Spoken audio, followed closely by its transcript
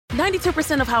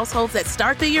92% of households that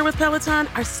start the year with Peloton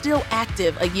are still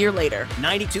active a year later.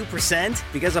 92%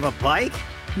 because of a bike?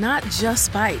 Not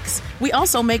just bikes. We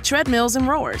also make treadmills and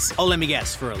rowers. Oh, let me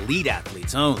guess, for elite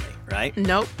athletes only, right?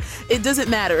 Nope. It doesn't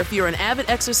matter if you're an avid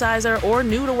exerciser or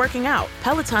new to working out.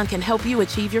 Peloton can help you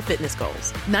achieve your fitness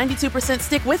goals. 92%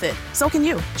 stick with it. So can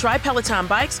you. Try Peloton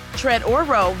bikes, tread, or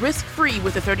row risk-free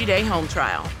with a 30-day home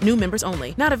trial. New members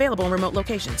only. Not available in remote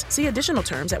locations. See additional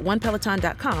terms at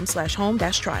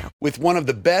onepeloton.com/home-trial. With one of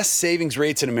the best savings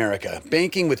rates in America,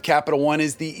 banking with Capital One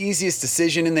is the easiest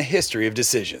decision in the history of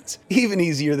decisions. Even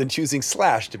easier than choosing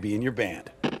Slash to be in your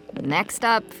band. Next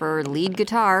up for lead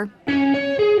guitar.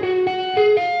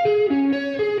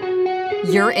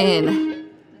 You're in.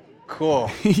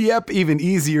 Cool. Yep, even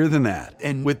easier than that.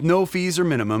 And with no fees or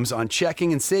minimums on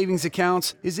checking and savings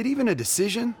accounts, is it even a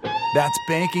decision? That's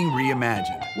banking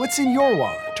reimagined. What's in your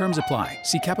wallet? Terms apply.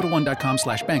 See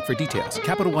CapitalOne.com/bank for details.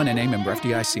 Capital One N.A. member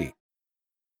FDIC.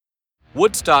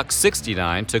 Woodstock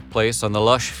 69 took place on the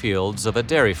lush fields of a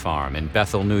dairy farm in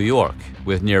Bethel, New York,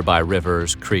 with nearby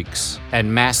rivers, creeks,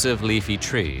 and massive leafy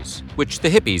trees, which the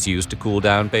hippies used to cool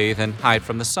down, bathe, and hide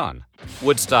from the sun.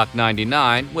 Woodstock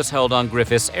 99 was held on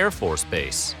Griffiths Air Force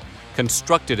Base.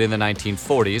 Constructed in the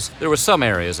 1940s, there were some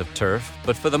areas of turf,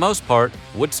 but for the most part,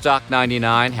 Woodstock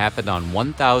 99 happened on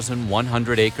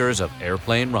 1,100 acres of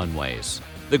airplane runways.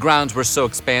 The grounds were so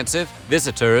expansive,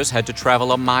 visitors had to travel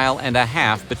 1.5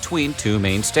 miles between two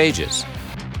main stages.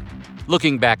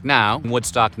 Looking back now,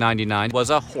 Woodstock 99 was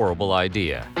a horrible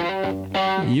idea.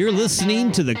 You're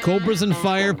listening to the Cobras and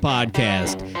Fire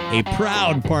podcast, a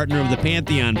proud partner of the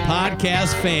Pantheon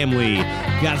podcast family.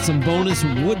 Got some bonus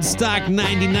Woodstock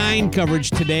 99 coverage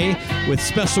today with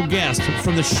special guest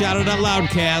from the Shout It Out Loud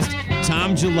cast,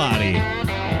 Tom Gelati.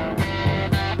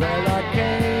 Well, I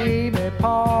came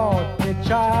upon the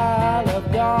child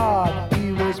of God.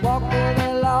 He was walking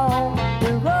along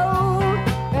the road,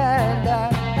 and I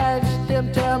asked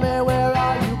him, tell me, where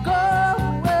are you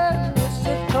going?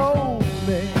 He told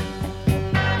me.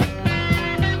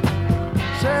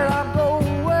 Said, I'm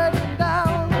going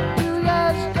down to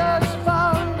Lester's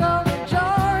farm, gonna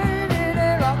join in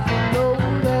a rock and roll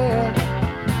there.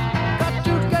 Got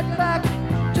to get back to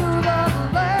the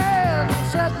land,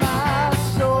 set my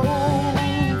soul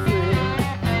free.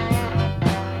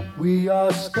 We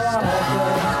are stardust, we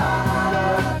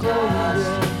are golden,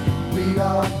 we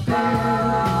are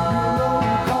billion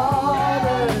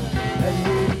carbon, and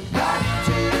we got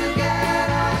to get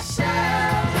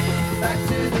ourselves back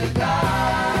to the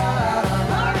garden.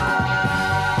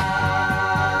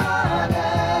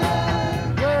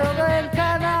 Well, then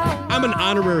can I I'm an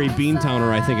honorary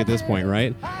Beantowner, I think, at this point,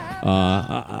 right?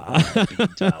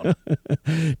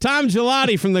 Tom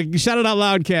Gelati from the Shout It Out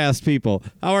Loud cast, people.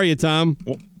 How are you, Tom?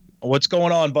 What's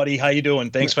going on, buddy? How you doing?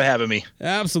 Thanks for having me.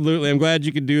 Absolutely. I'm glad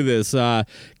you could do this.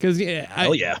 Because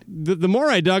Hell yeah. The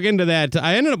more I dug into that,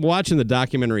 I ended up watching the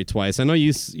documentary twice. I know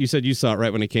you said you saw it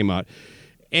right when it came out.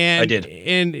 And I did.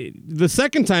 And the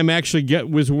second time actually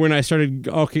was when I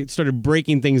started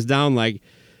breaking things down, like,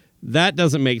 that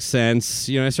doesn't make sense.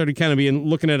 You know, I started kind of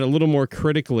looking at it a little more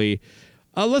critically.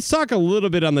 Let's talk a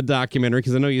little bit on the documentary,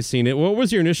 because I know you've seen it. What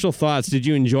was your initial thoughts? Did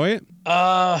you enjoy it?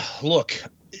 Look,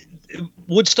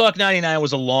 Woodstock 99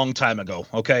 was a long time ago,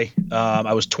 okay?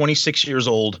 I was 26 years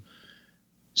old.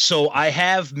 So I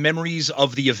have memories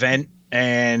of the event,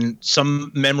 and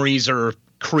some memories are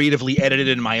creatively edited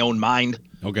in my own mind.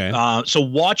 Okay. So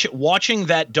watching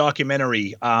that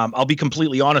documentary, I'll be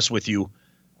completely honest with you,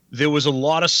 there was a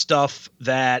lot of stuff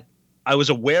that I was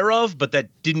aware of, but that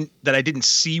I didn't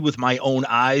see with my own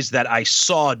eyes that I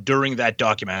saw during that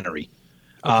documentary.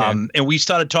 Okay. And we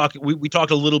started talking. We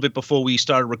talked a little bit before we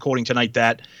started recording tonight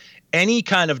that any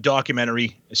kind of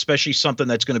documentary, especially something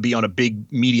that's going to be on a big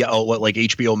media outlet like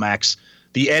HBO Max,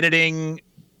 the editing,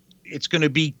 it's going to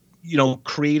be,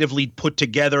 creatively put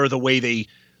together, the way they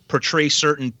portray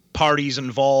certain parties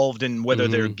involved and whether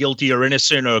they're guilty or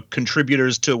innocent or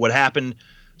contributors to what happened.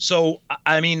 So,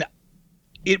 I mean,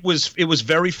 it was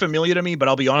very familiar to me, but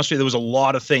I'll be honest with you, there was a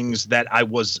lot of things that I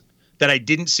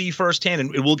didn't see firsthand, and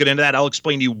we'll get into that. I'll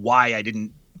explain to you why I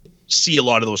didn't see a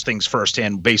lot of those things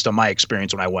firsthand based on my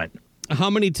experience when I went. How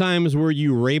many times were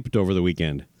you raped over the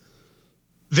weekend?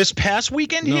 This past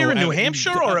weekend here in New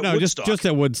Hampshire or at Woodstock? Just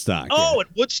at Woodstock. Oh, yeah. At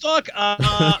Woodstock?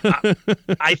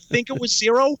 I think it was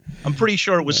 0. I'm pretty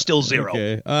sure it was still 0.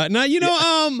 Okay. Now,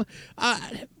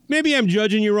 maybe I'm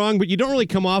judging you wrong, but you don't really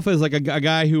come off as like a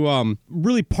guy who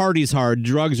really parties hard,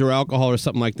 drugs or alcohol or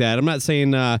something like that. I'm not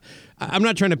saying I'm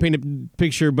not trying to paint a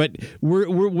picture, but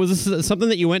was this something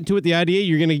that you went to with the idea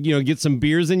you're going to get some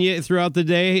beers in you throughout the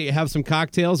day, have some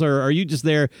cocktails, or are you just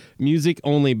there music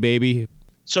only, baby?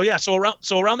 So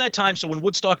around that time, so when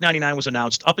Woodstock 99 was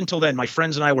announced, up until then, my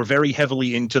friends and I were very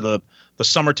heavily into the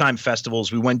summertime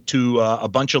festivals. We went to a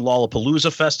bunch of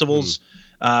Lollapalooza festivals.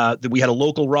 We had a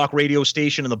local rock radio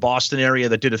station in the Boston area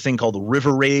that did a thing called the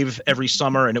River Rave every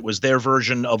summer, and it was their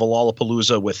version of a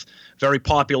Lollapalooza with very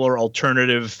popular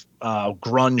alternative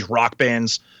grunge rock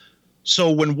bands. So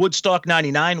when Woodstock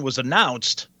 99 was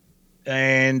announced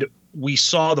and we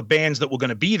saw the bands that were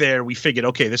going to be there, we figured,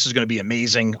 okay, this is going to be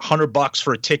amazing. $100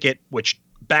 for a ticket, which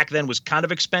back then was kind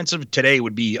of expensive. Today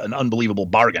would be an unbelievable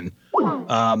bargain.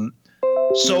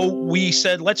 So we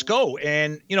said, let's go.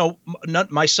 And,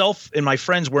 myself and my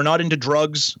friends, we're not into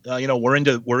drugs. We're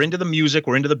into the music,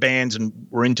 we're into the bands, and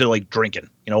we're into like drinking,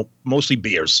 mostly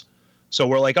beers. So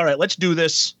we're like, all right, let's do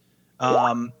this.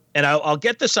 And I'll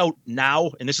get this out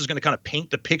now, and this is going to kind of paint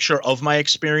the picture of my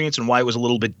experience and why it was a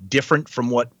little bit different from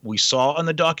what we saw on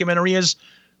the documentary. Is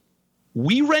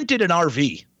we rented an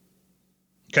RV.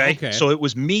 Okay. So it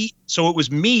was me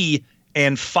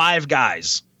and 5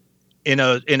 guys in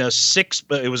a 6.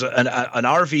 It was an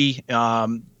RV.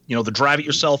 The drive it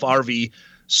yourself RV.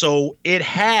 So it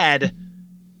had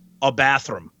a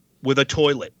bathroom with a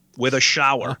toilet, with a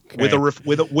shower, with a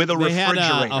refrigerator. They had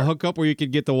a hookup where you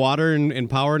could get the water and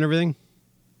power and everything.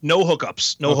 No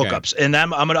hookups, hookups, and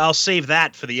I'll save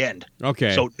that for the end.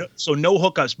 Okay. So no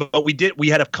hookups, but we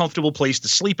had a comfortable place to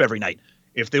sleep every night.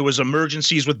 If there was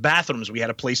emergencies with bathrooms, we had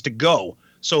a place to go.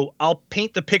 So I'll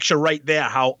paint the picture right there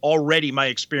how already my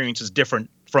experience is different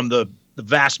from the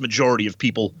vast majority of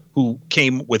people who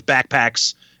came with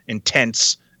backpacks and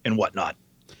tents and whatnot.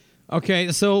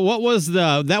 Okay, so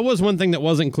that was one thing that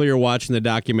wasn't clear watching the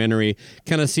documentary,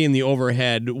 kind of seeing the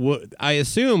overhead. I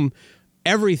assume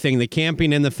everything, the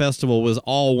camping and the festival, was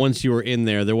all once you were in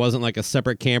there. There wasn't like a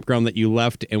separate campground that you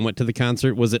left and went to the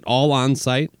concert. Was it all on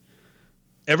site?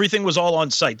 Everything was all on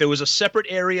site. There was a separate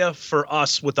area for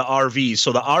us with the RVs.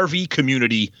 So the RV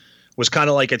community was kind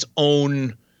of like its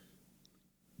own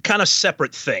kind of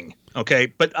separate thing. Okay.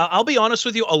 But I'll be honest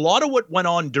with you. A lot of what went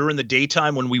on during the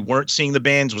daytime when we weren't seeing the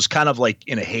bands was kind of like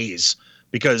in a haze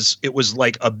because it was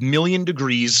like 1,000,000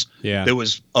 degrees. Yeah. There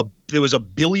was a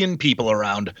billion people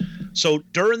around. So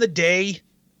during the day,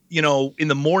 in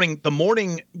the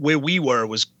morning where we were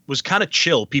was kind of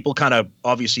chill. People kind of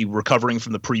obviously recovering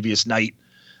from the previous night.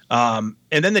 And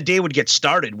then the day would get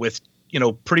started with,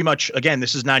 pretty much, again,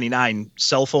 this is 99.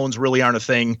 Cell phones really aren't a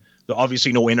thing.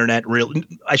 Obviously no internet,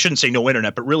 I shouldn't say no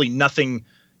internet, but really nothing,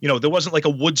 there wasn't like a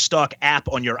Woodstock app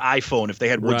on your iPhone if they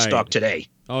had Woodstock today.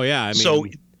 Oh yeah. I mean, so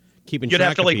keeping you'd track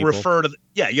have to of like people.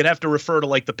 you'd have to refer to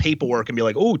like the paperwork and be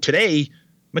like, oh, today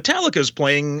Metallica's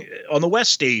playing on the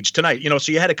West Stage tonight,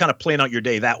 so you had to kind of plan out your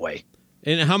day that way.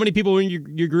 And how many people were in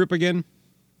your group again?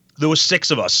 There was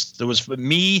 6 of us. There was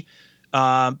me,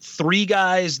 3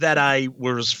 guys that I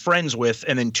was friends with,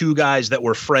 and then 2 guys that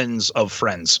were friends of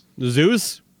friends.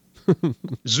 Zeus?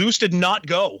 Zeus did not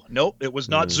go. Nope, it was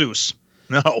not Zeus.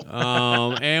 No.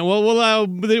 And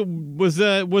was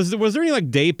there any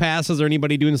like day passes or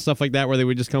anybody doing stuff like that where they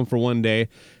would just come for one day?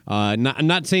 I'm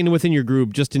not saying within your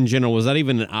group, just in general. Was that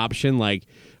even an option? Like,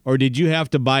 or did you have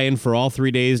to buy in for all 3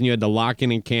 days and you had to lock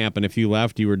in camp, and if you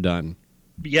left, you were done?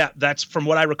 Yeah, that's from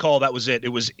what I recall. That was it. It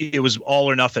was all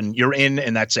or nothing. You're in,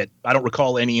 and that's it. I don't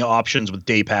recall any options with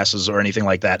day passes or anything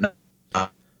like that.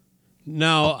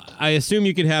 Now, I assume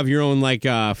you could have your own like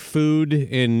food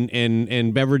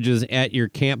and beverages at your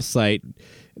campsite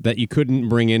that you couldn't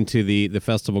bring into the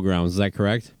festival grounds. Is that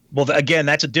correct? Well, again,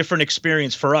 that's a different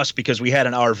experience for us because we had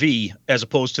an RV as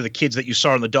opposed to the kids that you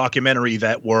saw in the documentary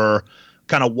that were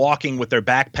kind of walking with their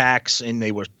backpacks and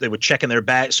they were checking their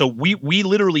bag. So we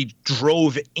literally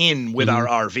drove in with our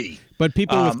RV. But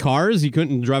people with cars, you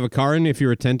couldn't drive a car in if you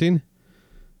were tenting?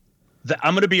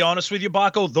 I'm going to be honest with you,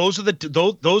 Baco. Those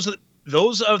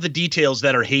are the details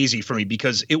that are hazy for me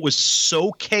because it was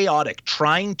so chaotic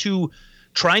trying to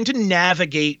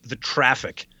navigate the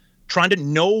traffic, trying to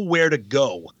know where to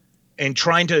go and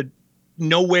trying to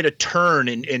know where to turn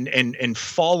and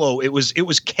follow. It was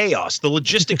chaos. The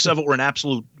logistics of it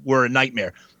were a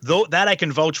nightmare. Though that I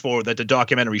can vouch for that the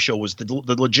documentary show was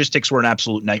the logistics were an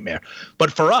absolute nightmare.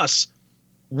 But for us,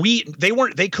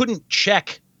 they couldn't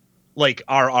check like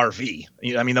our RV.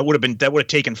 I mean, that would have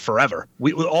taken forever.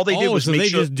 All they did was so make they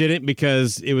sure. Just did it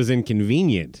because it was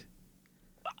inconvenient.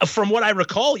 From what I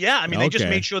recall, yeah. I mean, they just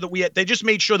made sure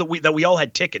that we all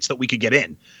had tickets that we could get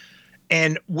in.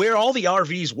 And where all the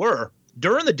RVs were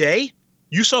during the day,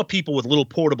 you saw people with little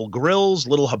portable grills,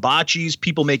 little hibachis,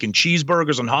 people making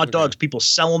cheeseburgers and hot dogs, people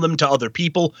selling them to other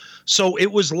people. So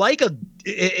it was like a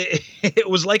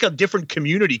different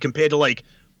community compared to like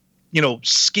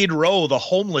Skid Row, the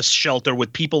homeless shelter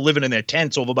with people living in their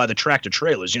tents over by the tractor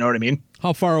trailers. You know what I mean?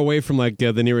 How far away from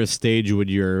the nearest stage would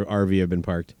your RV have been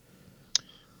parked?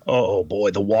 Oh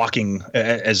boy, the walking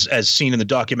as seen in the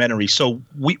documentary. So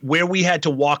where we had to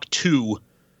walk to,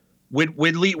 where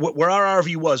our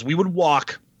RV was, we would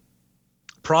walk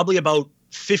probably about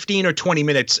 15 or 20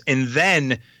 minutes, and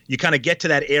then you kind of get to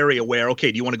that area where,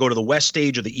 okay, do you want to go to the west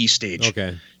stage or the east stage?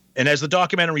 Okay. And as the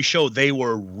documentary showed, they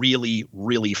were really,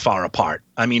 really far apart.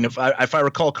 I mean, if I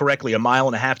recall correctly, 1.5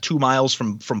 miles, 2 miles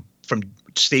from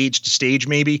stage to stage,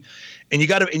 maybe. And you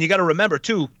got to remember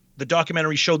too, the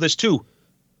documentary showed this too.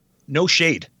 No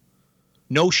shade.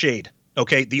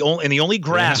 Okay. The only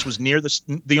grass was near was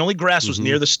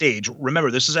near the stage.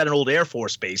 Remember, this is at an old Air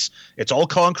Force base. It's all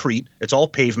concrete. It's all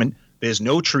pavement. There's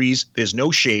no trees. There's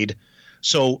no shade.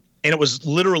 So, and it was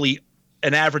literally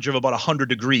an average of about 100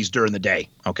 degrees during the day.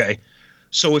 Okay.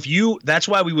 So that's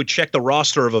why we would check the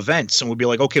roster of events and we'd be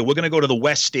like, okay, we're going to go to the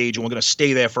west stage and we're going to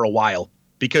stay there for a while,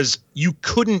 because you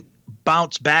couldn't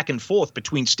bounce back and forth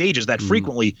between stages that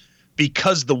frequently,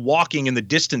 because the walking and the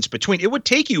distance between, it would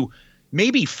take you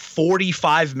maybe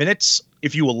 45 minutes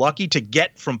if you were lucky to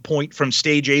get from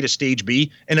stage A to stage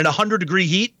B. And in 100-degree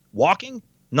heat, walking,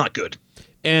 not good.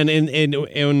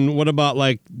 And what about,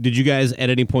 did you guys at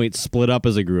any point split up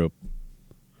as a group?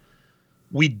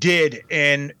 We did,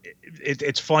 and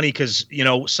it's funny because,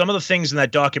 some of the things in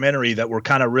that documentary that were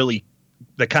kind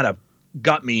of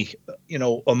got me,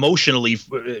 emotionally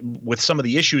with some of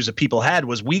the issues that people had,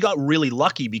 was we got really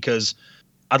lucky, because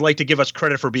I'd like to give us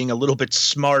credit for being a little bit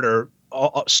smarter,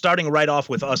 starting right off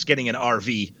with us getting an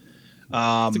RV.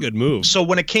 That's a good move. So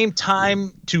when it came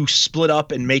time to split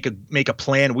up and make a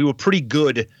plan, we were pretty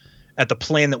good at the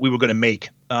plan that we were going to make.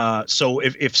 So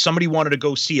if somebody wanted to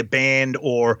go see a band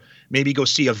or maybe go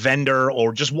see a vendor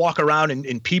or just walk around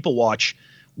and people watch,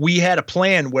 we had a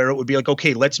plan where it would be like,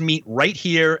 okay, let's meet right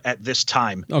here at this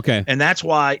time. Okay. And that's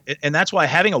why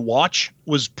having a watch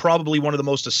was probably one of the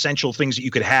most essential things that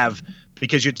you could have,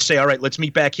 because you'd say, all right, let's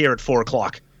meet back here at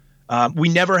 4:00.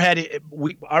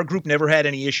 Our group never had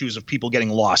any issues of people getting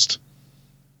lost.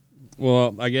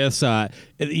 Well, I guess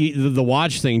the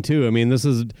watch thing too. I mean, this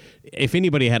is, if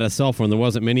anybody had a cell phone, there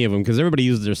wasn't many of them, because everybody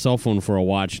uses their cell phone for a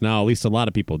watch now. At least a lot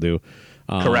of people do.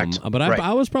 Correct. But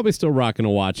I was probably still rocking a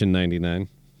watch in '99.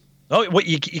 Oh, well,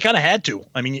 you kind of had to.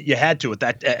 I mean, you had to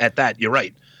at that. You're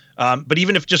right. But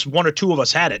even if just one or two of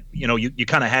us had it, you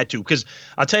kind of had to. Because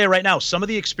I'll tell you right now, some of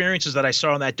the experiences that I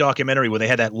saw in that documentary where they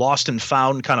had that lost and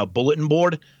found kind of bulletin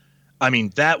board, I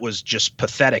mean, that was just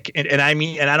pathetic. And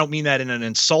I don't mean that in an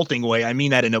insulting way. I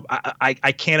mean that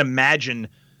I can't imagine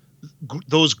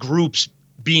those groups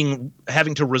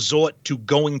having to resort to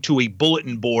going to a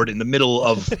bulletin board in the middle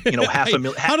of, half a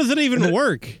million. How does it even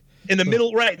work? In the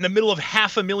middle of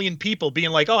 500,000 people being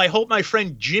like, oh, I hope my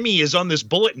friend Jimmy is on this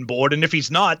bulletin board. And if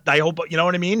he's not, I hope, you know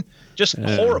what I mean? Just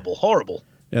horrible.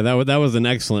 Yeah, that was an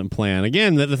excellent plan.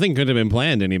 Again, the thing couldn't have been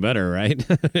planned any better, right?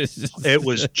 It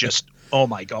was just, oh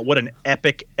my God, what an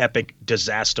epic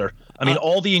disaster. I mean,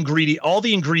 all the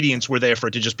ingredients were there for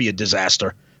it to just be a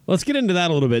disaster. Let's get into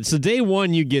that a little bit. So day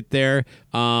one, you get there.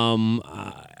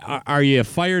 Are you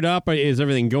fired up? Is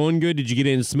everything going good? Did you get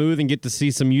in smooth and get to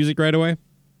see some music right away?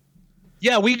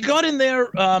 Yeah, we got in there.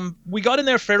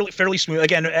 Fairly smooth.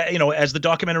 Again, as the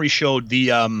documentary showed,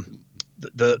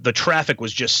 the traffic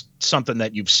was just something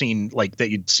that you've seen,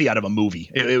 that you'd see out of a movie.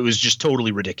 It was just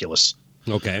totally ridiculous.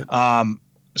 Okay.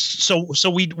 So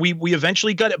we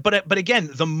eventually got it, but again,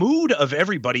 the mood of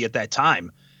everybody at that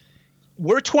time.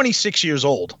 We're 26 years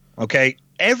old. Okay,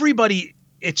 everybody.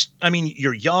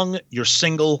 You're young, you're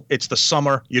single, it's the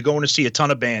summer, you're going to see a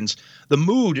ton of bands. The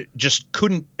mood just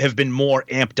couldn't have been more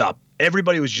amped up.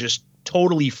 Everybody was just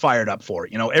totally fired up for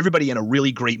it. Everybody in a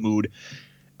really great mood.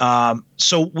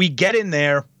 So we get in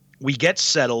there, we get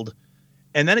settled,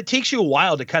 and then it takes you a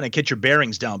while to kind of get your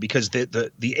bearings down, because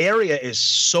the area is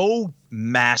so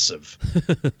massive,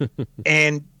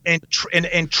 and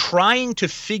trying to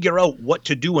figure out what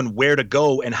to do and where to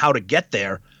go and how to get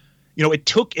there.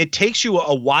 It takes you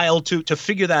a while to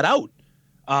figure that out.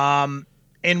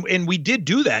 And we did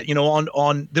do that,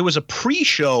 there was a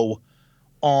pre-show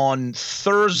on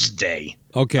Thursday.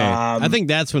 Okay. I think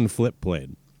that's when Flip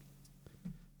played.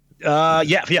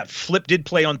 Yeah. Flip did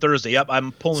play on Thursday. Yep.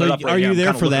 I'm pulling it up right now. Are you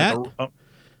there for that?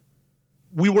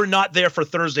 We were not there for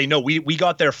Thursday. No, we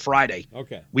got there Friday.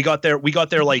 Okay. We got there we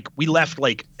left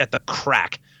at the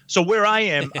crack. So where I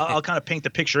am, I'll kind of paint the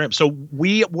picture in. So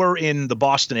we were in the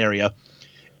Boston area,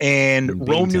 and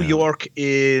Rome, New York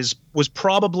was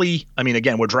probably,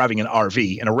 again, we're driving an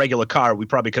RV. In a regular car, we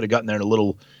probably could have gotten there in a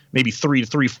little maybe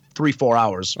 4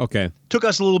 hours. Okay. Took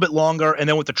us a little bit longer, and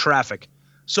then with the traffic.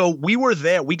 So we were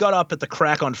there. We got up at the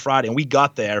crack on Friday, and we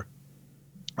got there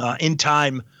in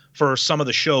time for some of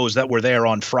the shows that were there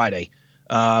on Friday.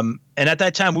 And at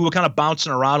that time, we were kind of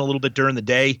bouncing around a little bit during the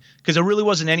day because there really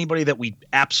wasn't anybody that we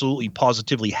absolutely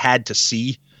positively had to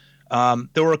see.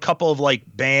 There were a couple of like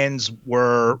bands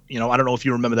where, I don't know if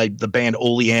you remember the band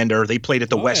Oleander. They played at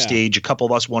the West Stage. A couple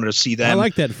of us wanted to see them. I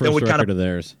like that first record of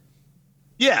theirs.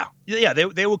 Yeah.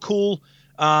 They were cool.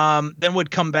 Then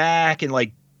would come back and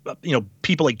like,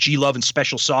 people like G Love and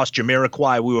Special Sauce,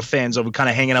 Jamiroquai, we were fans of. We kind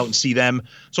of hanging out and see them.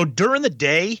 So during the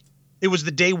day, it was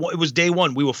day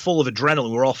one. We were full of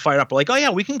adrenaline. We were all fired up. We're like, oh yeah,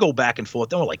 we can go back and forth.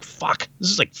 Then we're like, fuck, this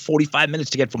is like 45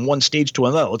 minutes to get from one stage to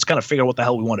another. Let's kind of figure out what the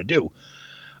hell we want to do.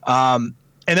 And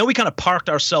then we kind of parked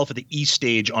ourselves at the East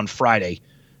Stage on Friday.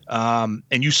 And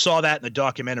you saw that in the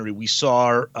documentary. We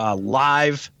saw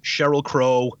live Sheryl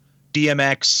Crow,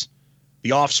 DMX,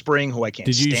 The Offspring, who I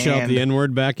can't stand. Did you shout the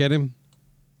N-word back at him?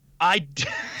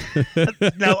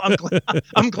 No,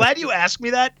 I'm glad you asked me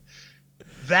that.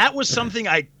 That was something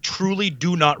I truly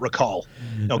do not recall.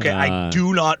 Okay, I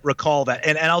do not recall that,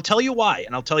 and I'll tell you why.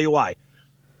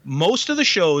 Most of the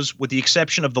shows, with the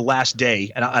exception of the last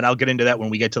day, and I'll get into that when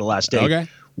we get to the last day. Okay.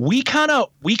 We kind of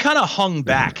hung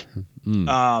back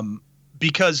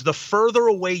because the further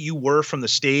away you were from the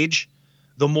stage,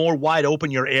 the more wide open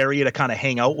your area to kind of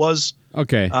hang out was.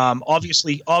 Okay.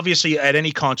 Obviously, at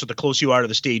any concert, the closer you are to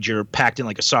the stage, you're packed in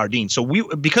like a sardine. So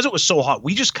because it was so hot,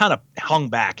 we just kind of hung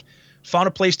back, found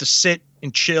a place to sit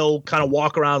and chill, kind of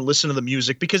walk around, listen to the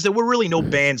music, because there were really no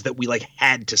bands that we like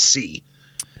had to see.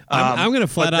 I'm going to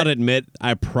flat out admit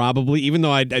I probably, even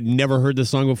though I'd never heard this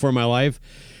song before in my life,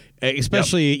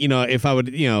 especially, if I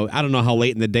would, I don't know how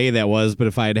late in the day that was, but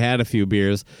if I had had a few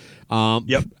beers.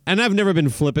 And I've never been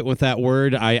flippant with that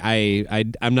word.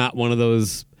 I'm not one of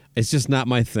those. It's just not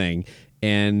my thing.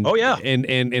 And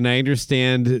and I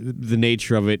understand the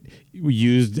nature of it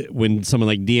used when someone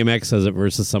like DMX says it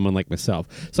versus someone like myself.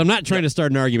 So I'm not trying to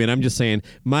start an argument. I'm just saying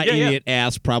my idiot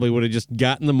ass probably would have just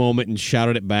gotten the moment and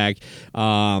shouted it back.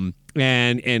 And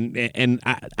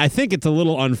I think it's a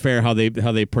little unfair how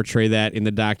they portray that in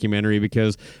the documentary,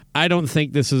 because I don't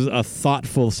think this is a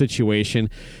thoughtful situation.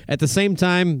 At the same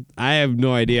time, I have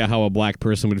no idea how a black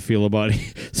person would feel about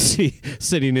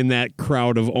sitting in that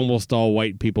crowd of almost all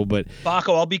white people. But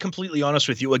Baco, I'll be completely honest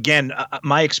with you. Again,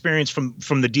 my experience from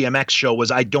the DMX show was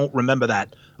I don't remember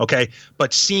that. Okay,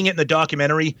 but seeing it in the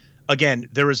documentary, again,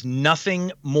 there is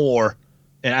nothing more.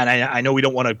 And I know we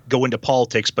don't want to go into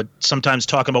politics, but sometimes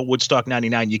talking about Woodstock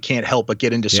 99, you can't help but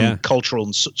get into some cultural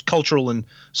and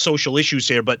social issues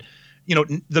here. But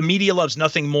the media loves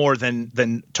nothing more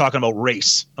than talking about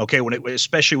race. Okay,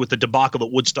 especially with the debacle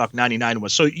that Woodstock 99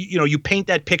 was. So you paint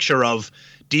that picture of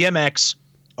DMX,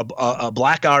 a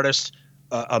black artist,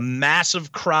 a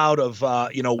massive crowd of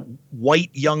white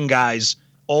young guys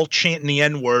all chanting the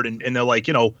N-word, and they're like,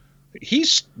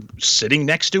 he's sitting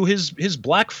next to his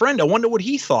black friend. I wonder what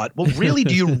he thought. Well, really,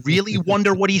 do you really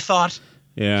wonder what he thought?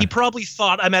 Yeah. He probably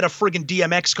thought I'm at a friggin'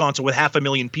 DMX concert with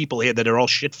 500,000 people here that are all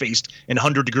shit-faced in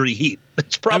 100-degree heat.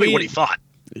 That's probably what he thought.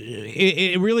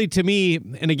 It really, to me,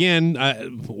 and again,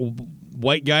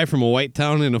 white guy from a white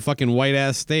town in a fucking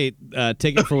white-ass state,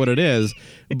 take it for what it is.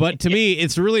 But to me,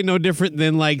 it's really no different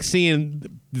than like seeing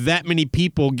that many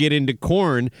people get into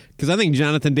Korn, because I think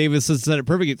Jonathan Davis said it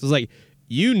perfectly. It's like,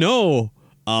 a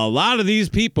lot of these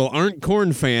people aren't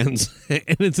Korn fans.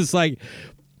 And it's just like,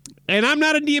 and I'm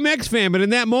not a DMX fan, but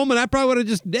in that moment, I probably would have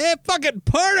just, fucking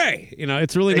party.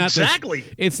 It's really not exactly.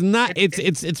 It's not.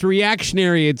 It's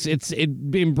reactionary. It's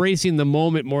embracing the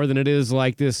moment more than it is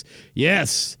like this.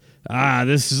 Yes,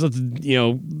 this is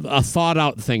a thought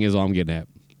out thing. Is all I'm getting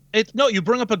at. No, you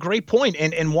bring up a great point,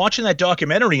 and watching that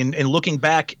documentary and looking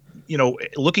back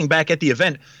at the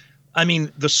event. I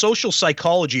mean, the social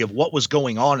psychology of what was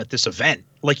going on at this event.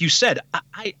 Like you said,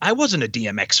 I wasn't a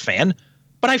DMX fan,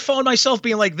 but I found myself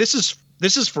being like, this is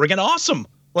friggin' awesome.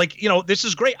 Like, this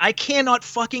is great. I cannot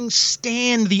fucking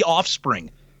stand The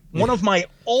Offspring. One of my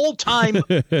all-time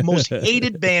most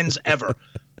hated bands ever.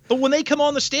 But when they come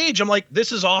on the stage, I'm like,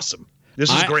 this is awesome.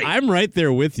 This is great. I'm right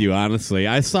there with you, honestly.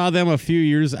 I saw them a few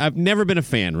years. I've never been a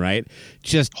fan, right?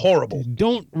 Just horrible.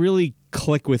 Don't really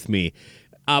click with me.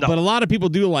 No. But a lot of people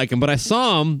do like them. But I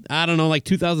saw them, I don't know, like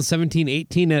 2017,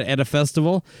 18 at a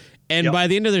festival. And by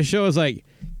the end of their show, I was like,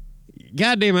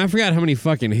 God damn, I forgot how many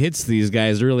fucking hits these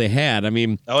guys really had. I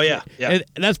mean,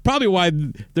 that's probably why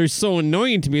they're so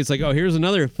annoying to me. It's like, oh, here's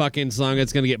another fucking song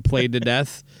that's going to get played to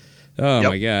death. Oh,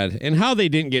 my God. And how they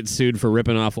didn't get sued for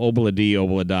ripping off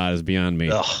Obla Da is beyond me.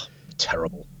 Ugh,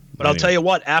 terrible. But I'll tell you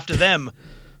what, after them,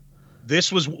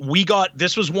 this was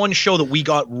one show that we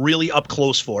got really up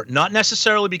close for. Not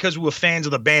necessarily because we were fans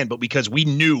of the band, but because we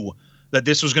knew that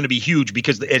this was going to be huge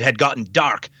because it had gotten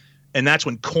dark, and that's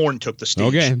when Korn took the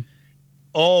stage. Okay.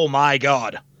 Oh my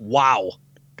God! Wow,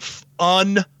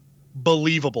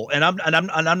 unbelievable. And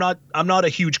I'm not a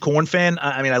huge Korn fan.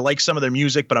 I mean, I like some of their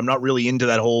music, but I'm not really into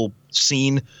that whole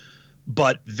scene.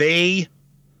 But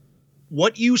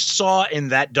what you saw in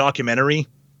that documentary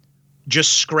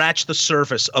just scratched the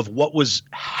surface of what was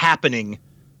happening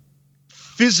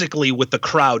physically with the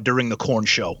crowd during the Korn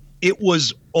show. It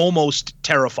was almost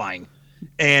terrifying.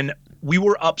 And we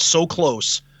were up so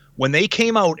close. When they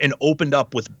came out and opened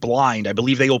up with Blind, I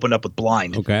believe they opened up with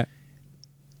Blind. Okay.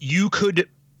 You could,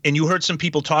 and you heard some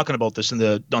people talking about this on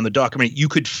the documentary, you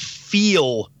could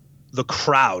feel the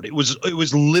crowd. It was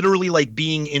literally like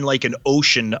being in like an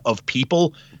ocean of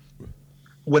people.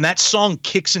 When that song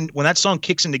kicks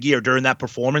into gear during that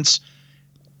performance,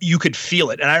 you could feel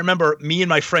it. And I remember me and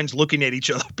my friends looking at each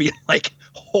other being like,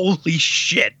 holy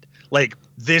shit, like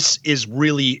this is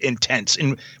really intense.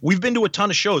 And we've been to a ton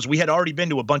of shows. We had already been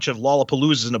to a bunch of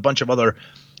Lollapaloozas and a bunch of other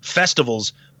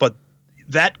festivals, but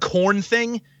that Korn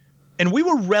thing, and we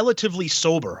were relatively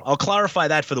sober. I'll clarify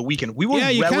that for the weekend. We were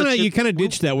you kind of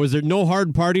ditched that. Was there no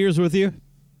hard partiers with you?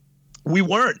 We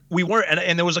weren't.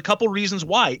 And there was a couple reasons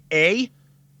why. A,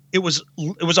 it was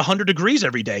 100 degrees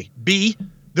every day. B,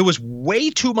 there was way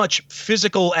too much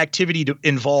physical activity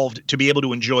involved to be able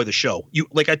to enjoy the show.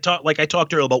 I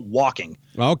talked earlier about walking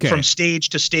from stage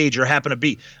to stage or happen to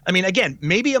be. I mean, again,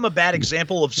 maybe I'm a bad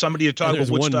example of somebody to talk about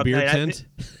Woodstock. One beer tent.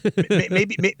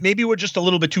 maybe we're just a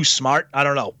little bit too smart. I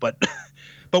don't know, but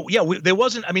yeah, there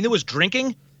wasn't. I mean, there was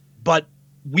drinking, but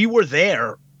we were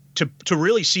there to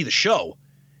really see the show.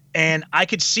 And I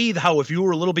could see how if you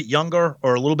were a little bit younger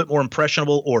or a little bit more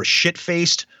impressionable or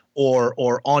shit-faced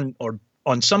or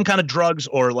on some kind of drugs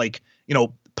or like,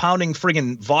 pounding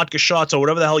friggin' vodka shots or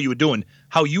whatever the hell you were doing,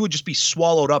 how you would just be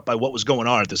swallowed up by what was going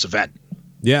on at this event.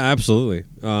 Yeah, absolutely.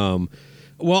 Well,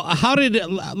 how did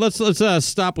let's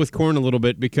stop with Korn a little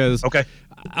bit because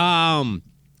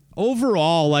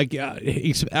overall, like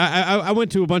I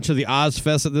went to a bunch of the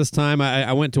Ozfest at this time.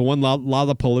 I went to one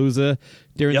Lollapalooza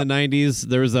during the 90s.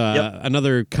 There was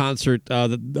another concert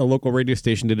that a local radio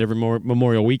station did every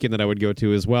Memorial Weekend that I would go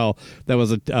to as well. That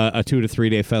was a 2 to 3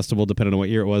 day festival, depending on what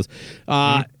year it was.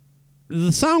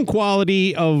 The sound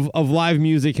quality of live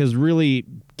music has really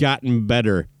gotten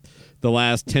better the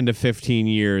last 10 to 15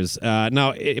 years.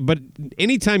 But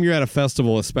anytime you're at a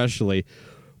festival, especially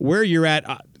where you're at,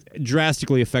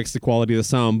 drastically affects the quality of the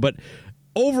sound. But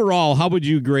overall, how would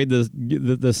you grade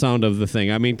the sound of the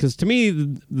thing? I mean, because to me,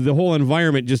 the whole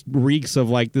environment just reeks of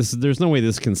like this. There's no way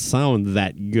this can sound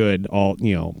that good all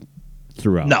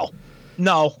throughout.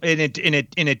 No, and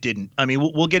it didn't. I mean,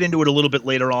 we'll get into it a little bit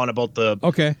later on about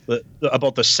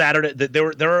about the Saturday.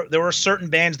 There are certain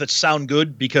bands that sound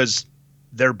good because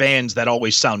they're bands that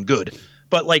always sound good.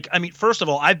 But like, I mean, first of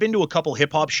all, I've been to a couple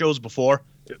hip hop shows before.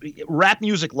 Rap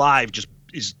music live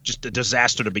is just a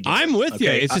disaster to begin. I'm with you.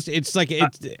 It's like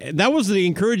that was the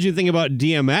encouraging thing about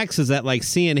DMX is that like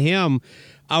seeing him,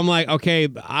 I'm like, okay,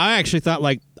 I actually thought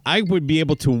like I would be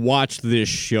able to watch this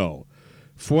show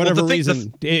for whatever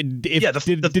reason. Did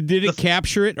it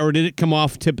capture it or did it come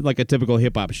off like a typical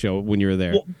hip hop show when you were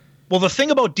there? Well, the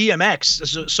thing about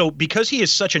DMX, so because he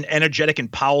is such an energetic and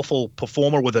powerful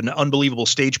performer with an unbelievable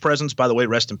stage presence. By the way,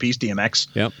 rest in peace, DMX.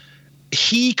 Yep.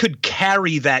 He could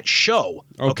carry that show.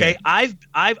 Okay.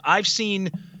 I've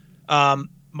seen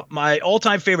my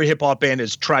all-time favorite hip hop band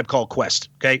is Tribe Called Quest.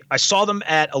 Okay. I saw them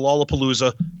at a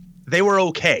Lollapalooza. They were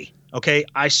okay. Okay.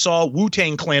 I saw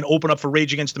Wu-Tang Clan open up for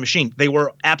Rage Against the Machine. They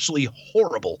were absolutely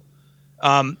horrible.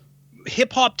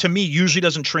 Hip hop to me usually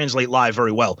doesn't translate live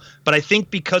very well, but I think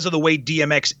because of the way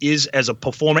DMX is as a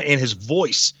performer and his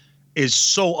voice is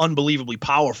so unbelievably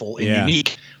powerful and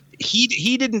unique,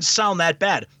 he didn't sound that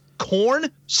bad.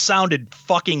 Korn sounded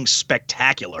fucking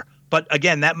spectacular. But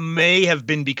again, that may have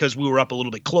been because we were up a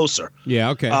little bit closer.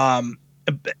 Yeah, okay.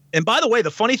 And by the way,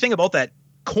 the funny thing about that,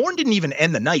 Korn didn't even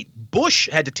end the night. Bush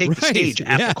had to take the stage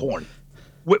after Korn,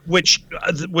 which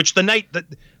the night that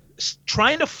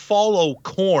trying to follow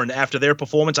Korn after their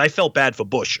performance, I felt bad for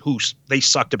Bush, who they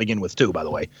sucked to begin with too, by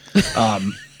the way.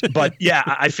 But yeah,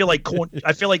 I feel like Korn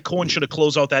should have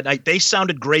closed out that night. They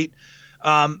sounded great.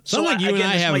 Sounds like you and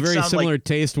I have a very similar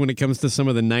taste when it comes to some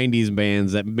of the 90s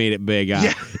bands that made it big.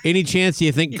 Any chance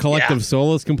you think Collective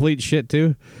Soul is complete shit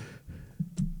too?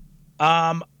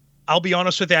 I'll be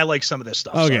honest with you, I like some of this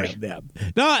stuff. Okay. Sorry. Yeah.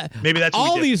 No, maybe that's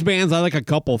all these bands I like a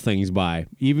couple things by.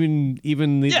 Even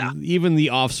the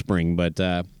Offspring, but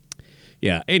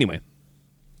yeah, anyway.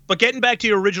 But getting back to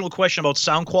your original question about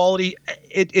sound quality,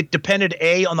 it depended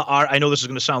on the art. I know this is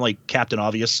going to sound like Captain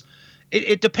Obvious.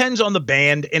 It depends on the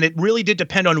band, and it really did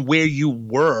depend on where you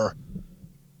were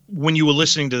when you were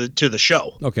listening to the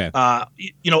show. Okay.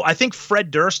 I think Fred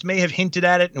Durst may have hinted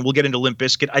at it, and we'll get into Limp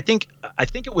Bizkit. I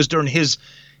think it was during his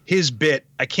bit.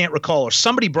 I can't recall, or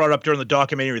somebody brought up during the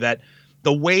documentary that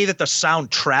the way that the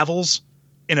sound travels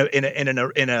in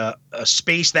a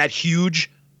space that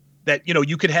huge, that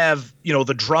you could have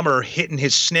the drummer hitting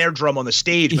his snare drum on the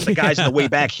stage, but the guys in the way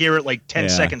back hear it like 10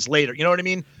 seconds later. You know what I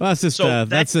mean? Well, that's just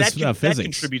physics. That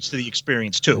contributes to the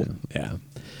experience too. Yeah.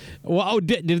 Well,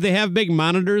 did they have big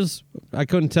monitors? I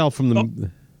couldn't tell from the.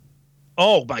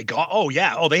 Oh my God! Oh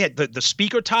yeah! Oh, they had the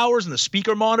speaker towers and the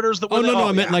speaker monitors that were. Oh no!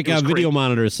 I meant like a video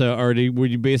monitor. So, were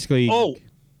you basically? Oh.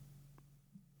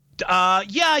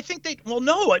 Yeah, I think they. Well,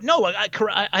 no.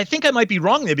 I think I might be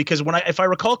wrong there, because if I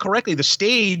recall correctly, the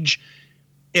stage,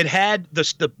 it had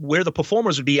the where the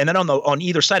performers would be, and then on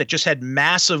either side, it just had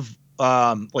massive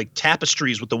like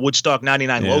tapestries with the Woodstock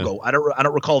 99 logo. I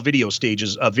don't recall video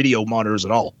monitors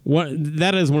at all.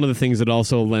 That is one of the things that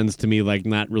also lends to me like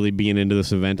not really being into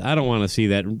this event. I don't want to see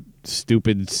that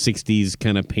stupid 60s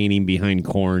kind of painting behind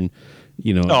Korn.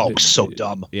 Oh, so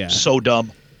dumb. Yeah, so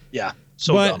dumb. Yeah.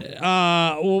 So dumb.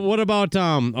 Well, what about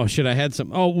I had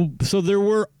some. Oh, so there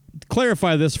were.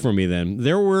 Clarify this for me then.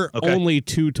 There were only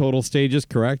 2 total stages,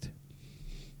 correct?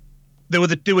 There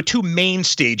were 2 main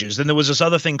stages. Then there was this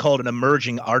other thing called an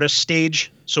emerging artist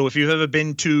stage. So if you've ever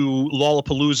been to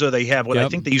Lollapalooza, they have what I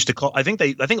think they used to call. I think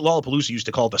Lollapalooza used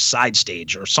to call it the side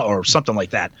stage or something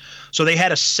like that. So they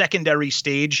had a secondary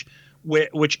stage,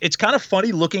 which it's kind of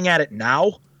funny looking at it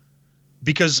now,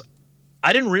 because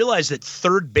I didn't realize that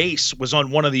Third Base was on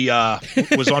one of the I'm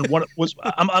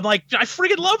like, I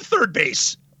freaking love Third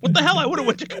Base. What the hell? I would have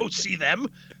went to go see them.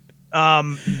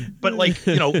 But like,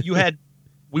 you had.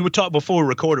 We would talk before we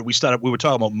recorded. We were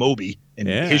talking about Moby and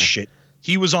his shit.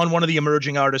 He was on one of the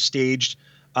emerging artist stage.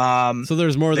 So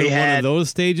there's more than one of those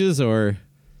stages, or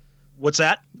what's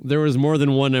that? There was more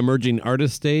than one emerging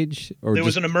artist stage, or there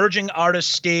was an emerging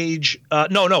artist stage.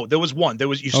 No, there was one. There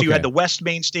was you had the West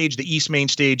main stage, the East main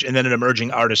stage, and then an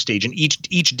emerging artist stage. And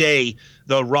each day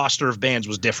the roster of bands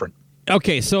was different.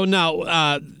 Okay, so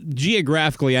now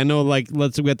geographically, I know we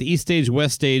got the East stage,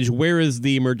 West stage. Where is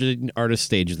the emerging artist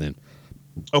stage then?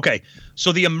 Okay,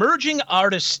 so the emerging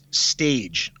artist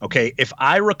stage, if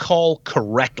I recall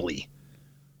correctly,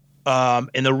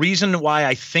 and the reason why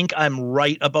I think I'm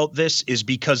right about this is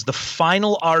because the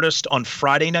final artist on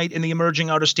Friday night in the emerging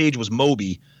artist stage was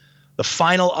Moby. The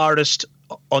final artist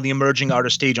on the emerging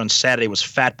artist stage on Saturday was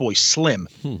Fatboy Slim.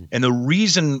 And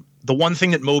the one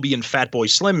thing that Moby and Fatboy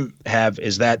Slim have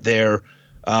is that they're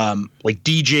like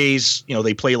DJs,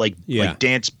 they play like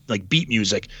dance, like beat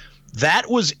music. That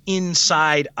was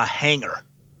inside a hangar,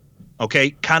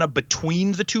 kind of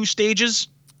between the 2 stages.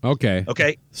 Okay.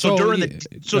 So during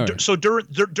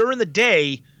the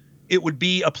day, it would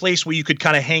be a place where you could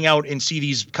kind of hang out and see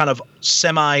these kind of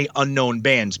semi-unknown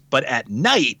bands. But at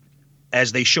night,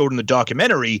 as they showed in the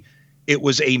documentary, it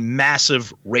was a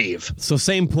massive rave. So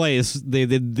same place they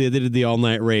did the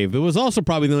all-night rave. It was also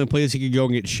probably the only place you could go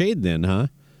and get shade then, huh?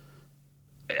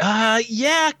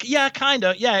 Yeah, kind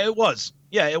of. Yeah, it was.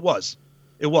 Yeah, it was.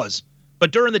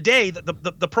 But during the day,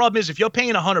 the problem is if you're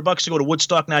paying $100 to go to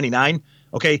Woodstock 99,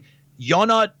 you're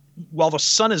not, while the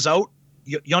sun is out,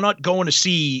 you're not going to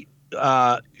see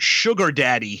Sugar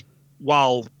Daddy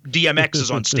while DMX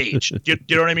is on stage. Do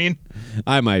you know what I mean?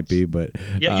 I might be, but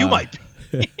yeah, you might be.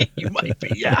 You might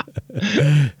be, yeah.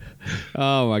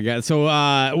 Oh my God! So,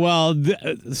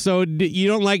 so you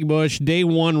don't like Bush. Day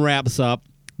 1 wraps up.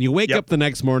 You wake up the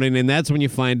next morning, and that's when you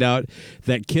find out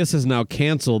that Kiss is now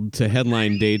canceled to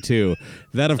headline day 2.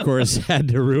 That, of course, had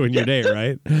to ruin your day,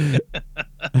 right?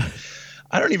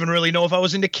 I don't even really know if I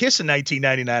was into Kiss in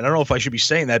 1999. I don't know if I should be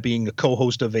saying that, being a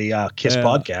co-host of a Kiss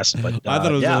podcast. But I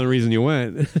thought it was the only reason you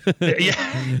went.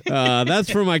 That's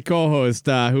for my co-host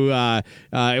who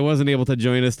wasn't able to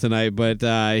join us tonight, but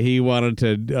he wanted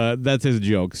to. That's his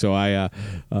joke. So I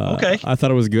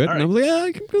thought it was good, and I was like,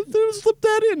 I can slip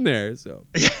that in there. So.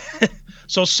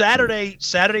 So Saturday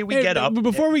we get up.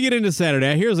 Before we get into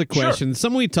Saturday, here's a question. Sure.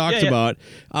 Something we talked about,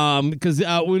 because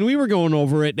when we were going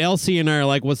over it, Elsie and I are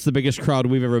like, what's the biggest crowd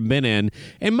we've ever been in?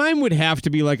 And mine would have to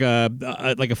be like a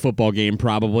football game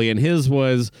probably, and his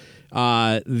was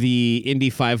the Indy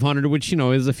 500, which,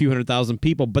 is a few 100,000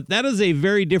 people. But that is a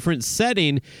very different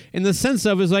setting in the sense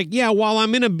of is like, while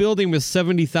I'm in a building with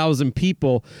 70,000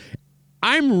 people,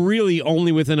 I'm really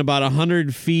only within about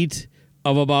 100 feet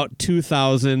of about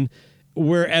 2,000.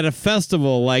 we're at a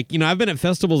festival, like, I've been at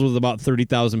festivals with about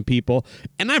 30,000 people,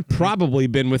 and I've probably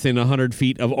been within 100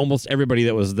 feet of almost everybody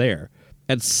that was there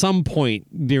at some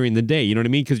point during the day. You know what I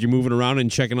mean? Because you're moving around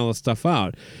and checking all this stuff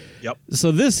out. Yep.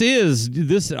 So this has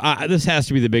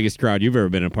to be the biggest crowd you've ever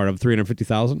been a part of,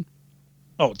 350,000?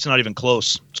 Oh, it's not even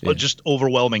close. It's just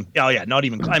overwhelming. Oh, yeah, not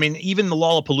even. I mean, even the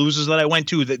Lollapaloozas that I went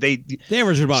to, they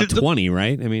averaged about 20,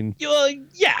 right? I mean,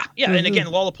 yeah. And again,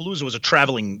 Lollapalooza was a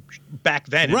traveling back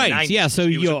then. Right. In the 90s. Yeah. So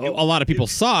a lot of people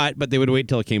saw it, but they would wait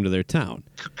till it came to their town.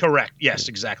 Correct. Yes,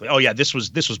 exactly. Oh, yeah. This was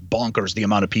bonkers. The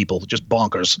amount of people, just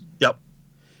bonkers. Yep.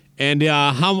 And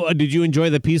how did you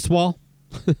enjoy the Peace Wall?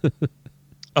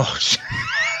 Oh.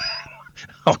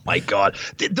 Oh, my God.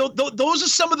 Those are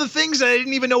some of the things that I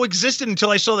didn't even know existed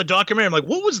until I saw the documentary. I'm like,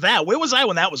 what was that? Where was I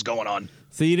when that was going on?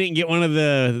 So you didn't get one of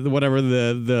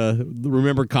the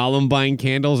remember Columbine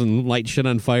candles and light shit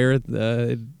on fire?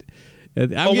 I'm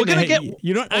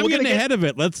getting ahead of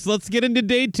it. Let's get into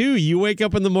day 2. You wake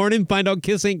up in the morning, find out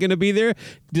Kiss ain't going to be there,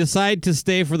 decide to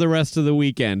stay for the rest of the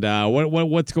weekend.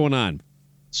 What's going on?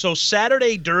 So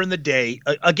Saturday during the day,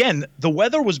 again, the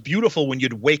weather was beautiful when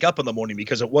you'd wake up in the morning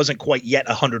because it wasn't quite yet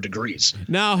 100 degrees.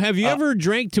 Now, have you ever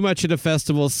drank too much at a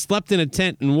festival, slept in a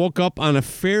tent, and woke up on a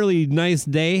fairly nice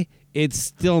day? It's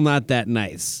still not that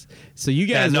nice. So you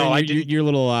guys are in your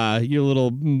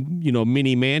little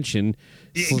mini mansion,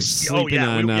 sleeping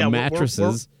on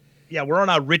mattresses. We're on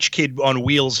our rich kid on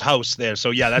wheels house there.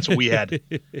 So, yeah, that's what we had.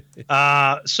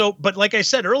 But like I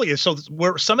said earlier, so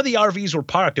where some of the RVs were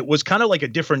parked, it was kind of like a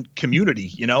different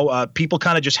community, people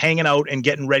kind of just hanging out and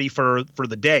getting ready for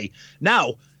the day.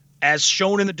 Now, as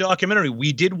shown in the documentary,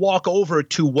 we did walk over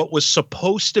to what was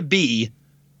supposed to be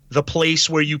the place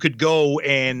where you could go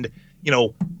and,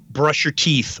 brush your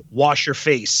teeth, wash your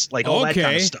face, like all that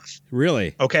kind of stuff.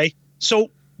 Really? Okay.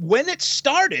 So when it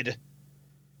started,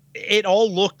 it all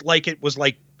looked like it was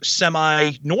like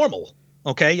semi-normal.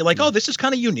 Okay, you're like, oh, this is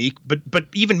kind of unique, but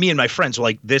even me and my friends were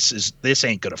like, this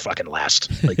ain't gonna fucking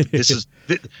last. Like this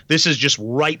is just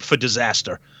ripe for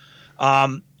disaster.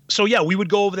 So yeah, we would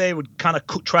go over there, would kind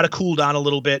of try to cool down a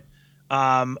little bit.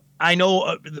 I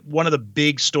know one of the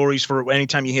big stories for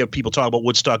anytime you hear people talk about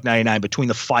Woodstock 99, between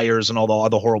the fires and all the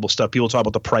other horrible stuff, people talk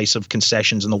about the price of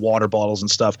concessions and the water bottles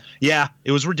and stuff. Yeah,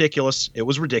 it was ridiculous.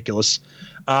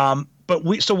 But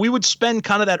we would spend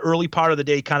kind of that early part of the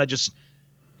day kind of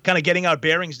getting our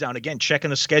bearings down, again,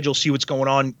 checking the schedule, see what's going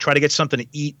on, try to get something to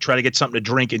eat, try to get something to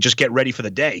drink, and just get ready for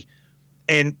the day.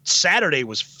 And Saturday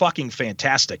was fucking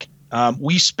fantastic.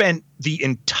 We spent the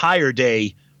entire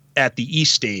day at the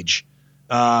East Stage.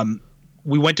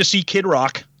 We went to see Kid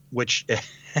Rock, which,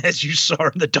 as you saw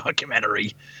in the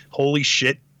documentary, holy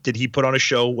shit, did he put on a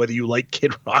show, whether you like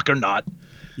Kid Rock or not.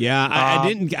 Yeah,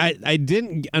 I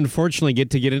didn't unfortunately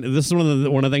get into this. Is one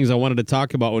of the things I wanted to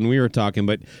talk about when we were talking,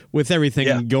 but with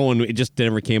everything going, it just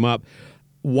never came up.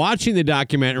 Watching the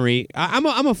documentary, I'm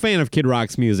a fan of Kid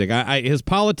Rock's music. His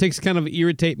politics kind of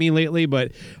irritate me lately,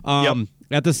 but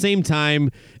at the same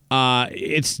time,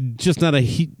 it's just not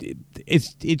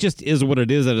it just is what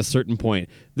it is at a certain point.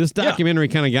 This documentary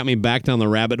kind of got me back down the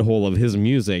rabbit hole of his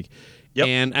music. Yep.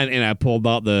 And I pulled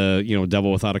out the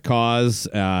Devil Without a Cause.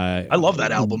 I love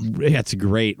that album. It's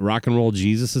great. Rock and Roll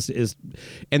Jesus is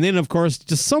and then of course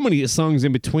just so many songs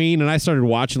in between. And I started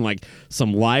watching like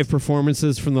some live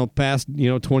performances from the past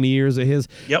 20 years of his.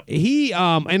 Yep. He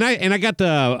I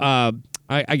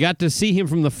got to see him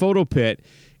from the photo pit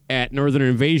at Northern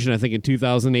Invasion, I think in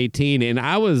 2018, and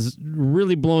I was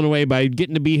really blown away by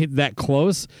getting to be that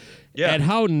close at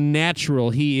how natural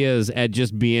he is at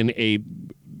just being a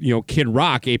Kid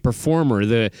Rock, a performer.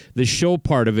 The show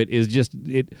part of it is just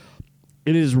it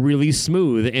is really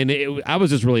smooth, and I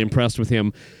was just really impressed with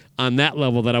him on that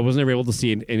level that I was never able to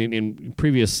see in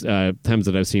previous times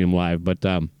that I've seen him live. But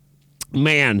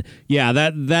man, yeah,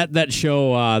 that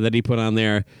show that he put on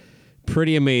there,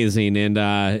 pretty amazing, and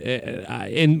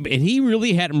he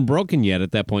really hadn't broken yet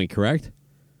at that point, correct?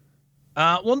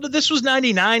 Well, this was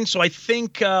 99, so I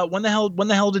think when the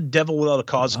hell did Devil Without a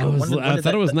Cause go? I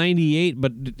thought it was 98,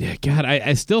 but God,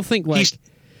 I still think like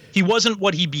he wasn't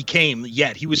what he became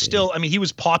yet. He was still, I mean, he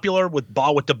was popular with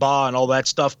Ba with the Ba and all that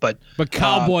stuff, but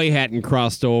Cowboy hadn't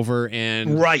crossed over,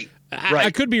 and right.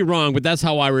 I could be wrong, but that's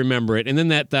how I remember it. And then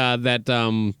that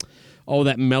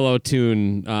mellow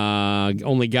tune,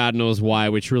 Only God Knows Why,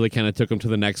 which really kind of took him to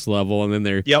the next level. And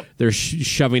then they're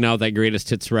shoving out that greatest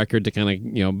hits record to kind of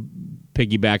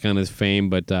piggyback on his fame.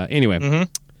 But anyway,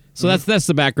 so that's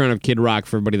the background of Kid Rock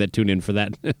for everybody that tuned in for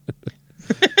that.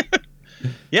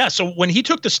 Yeah, so when he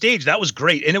took the stage, that was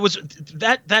great, and it was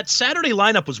that Saturday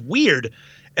lineup was weird.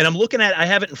 And I'm looking at, I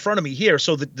have it in front of me here.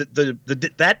 So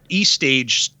that East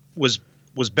Stage was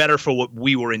better for what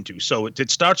we were into. So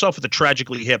it starts off with the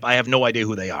Tragically Hip. I have no idea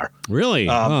who they are. Really?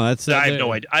 That's I have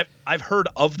no idea. I've heard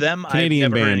of them. Canadian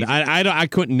I've never band. heard I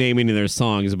couldn't name any of their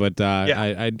songs, but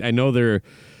I know they're.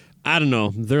 I don't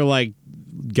know. They're like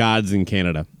gods in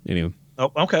Canada. Anyway.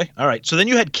 Oh, okay. All right. So then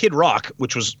you had Kid Rock,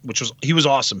 which was he was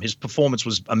awesome. His performance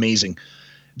was amazing.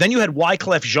 Then you had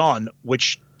Wyclef Jean,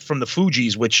 which from the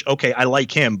Fugees, which okay, I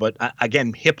like him, but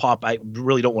again, hip hop, I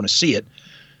really don't want to see it.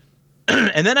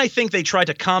 And then I think they tried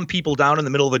to calm people down in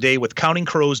the middle of the day with Counting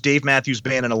Crows, Dave Matthews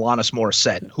Band, and Alanis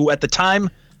Morissette, who at the time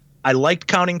I liked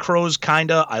Counting Crows,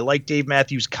 kinda. I liked Dave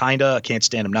Matthews, kinda. I can't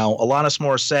stand him now. Alanis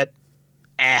Morissette,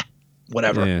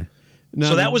 whatever. Yeah.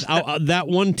 No, so that was that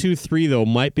 1, 2, 3 though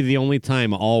might be the only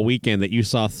time all weekend that you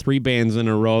saw 3 bands in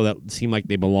a row that seemed like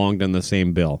they belonged on the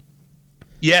same bill.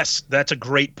 Yes, that's a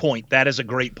great point. That is a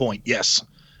great point. Yes.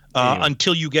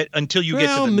 Until you get to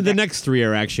the next 3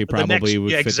 are actually probably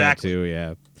would fit exactly. that too,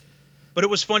 yeah. But it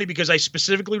was funny because I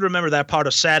specifically remember that part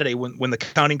of Saturday when the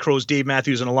Counting Crows, Dave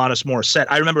Matthews, and Alanis Morissette.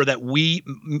 I remember that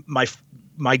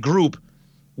my group,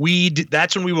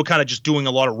 that's when we were kind of just doing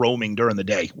a lot of roaming during the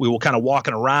day. We were kind of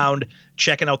walking around,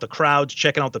 checking out the crowds,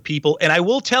 checking out the people. And I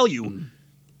will tell you,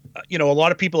 a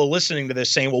lot of people are listening to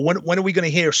this saying, well, when are we going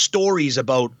to hear stories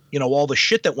about, all the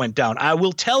shit that went down? I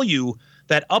will tell you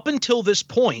that up until this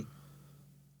point,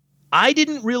 I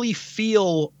didn't really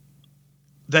feel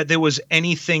that there was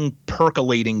anything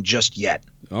percolating just yet.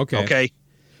 Okay. Okay.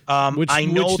 Which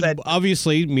that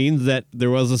obviously means that there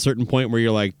was a certain point where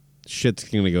you're like, shit's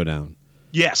going to go down.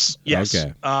 Yes.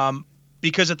 Okay.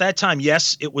 Because at that time,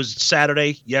 yes, it was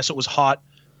Saturday. Yes, it was hot.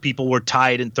 People were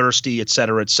tired and thirsty, et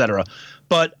cetera, et cetera.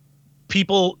 But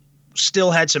people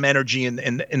still had some energy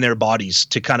in their bodies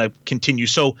to kind of continue.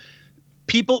 So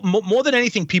people, more than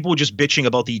anything, people were just bitching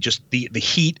about the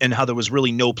heat and how there was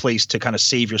really no place to kind of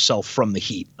save yourself from the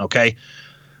heat. Okay.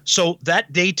 So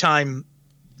that daytime,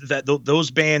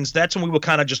 those bands, that's when we were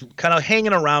kind of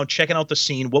hanging around, checking out the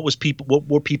scene. What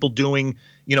were people doing?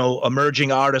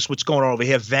 Emerging artists, what's going on over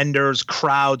here? Vendors,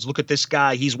 crowds. Look at this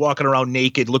guy. He's walking around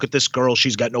naked. Look at this girl.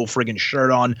 She's got no friggin'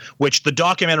 shirt on, which the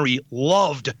documentary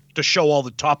loved to show all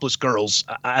the topless girls.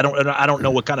 I don't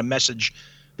know what kind of message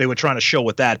they were trying to show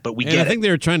with that, but I think they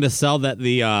were trying to sell that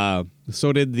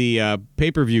so did the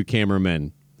pay-per-view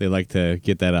cameramen. They like to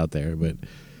get that out there. But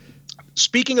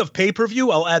speaking of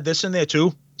pay-per-view, I'll add this in there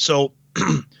too. So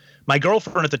my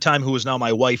girlfriend at the time, who is now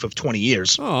my wife of 20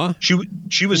 years,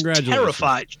 she was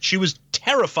terrified. She was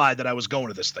terrified that I was going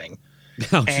to this thing.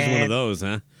 Oh, she's one of those,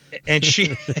 huh? And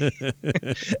she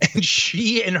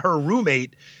and her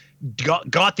roommate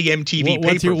got the MTV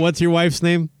pay-per-view. What's your wife's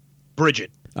name?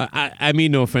 Bridget. I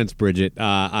mean, no offense, Bridget.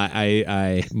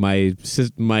 My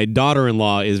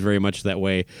daughter-in-law is very much that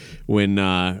way. When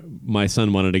my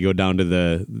son wanted to go down to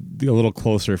a little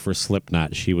closer for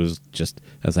Slipknot, she was just.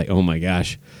 I was like, oh my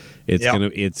gosh,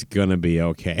 it's gonna be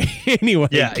okay. Anyway,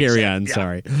 carry on. Yeah.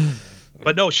 Sorry.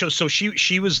 But no, so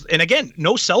she was, and again,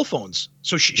 no cell phones.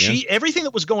 So she everything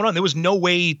that was going on, there was no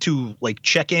way to like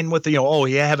check in with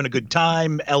having a good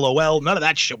time, LOL. None of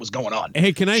that shit was going on.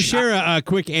 Hey, can I share a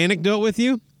quick anecdote with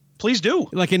you? Please do.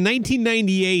 Like in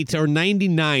 1998 or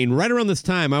 99, right around this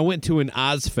time, I went to an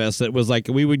Ozfest that was like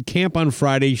we would camp on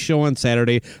Friday, show on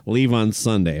Saturday, leave on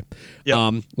Sunday.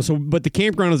 Yep. But the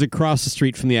campground is across the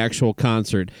street from the actual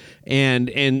concert,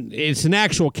 and it's an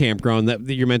actual campground that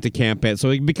you're meant to camp at. So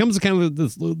it becomes kind of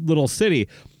this little city.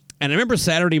 And I remember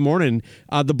Saturday morning,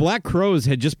 the Black Crowes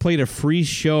had just played a free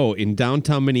show in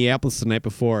downtown Minneapolis the night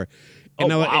before.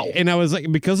 And I was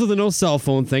like, because of the no cell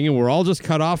phone thing, and we're all just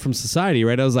cut off from society,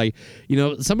 right? I was like,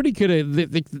 somebody could have,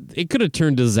 it could have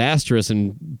turned disastrous,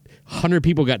 and 100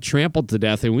 people got trampled to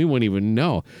death, and we wouldn't even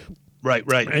know. Right.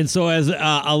 And so as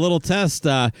a little test,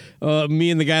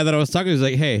 me and the guy that I was talking to was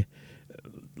like, hey,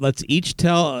 let's each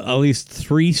tell at least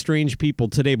 3 strange people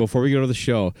today before we go to the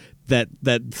show that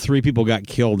 3 people got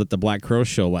killed at the Black Crow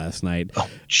show last night. Oh,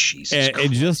 Jesus Christ.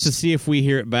 And just to see if we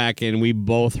hear it back, and we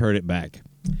both heard it back.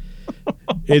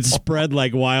 It spread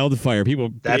like wildfire.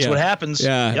 That's what happens.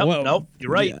 Yeah. Yep. Nope.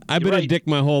 You're right. I've been a dick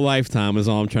my whole life, Tom, is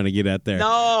all I'm trying to get at there.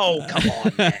 No, come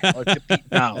on, man.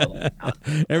 No.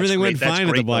 Everything went fine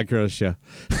at the Black Crowes show.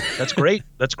 That's great.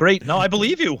 That's great. No, I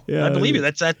believe you. Yeah, I believe you.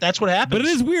 That's what happens. But it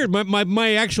is weird.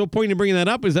 My actual point in bringing that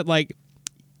up is that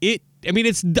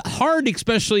it's hard,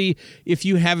 especially if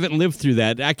you haven't lived through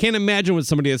that. I can't imagine what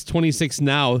somebody that's 26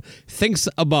 now thinks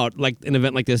about like an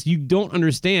event like this. You don't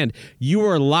understand. You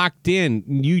are locked in.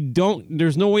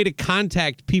 There's no way to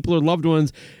contact people or loved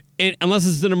ones unless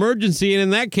it's an emergency. And in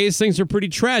that case, things are pretty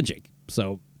tragic.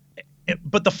 So,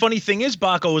 but the funny thing is,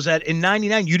 Baco, is that in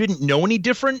 '99, you didn't know any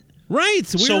different. Right.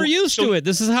 We were used to it.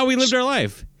 This is how we lived our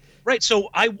life. Right. So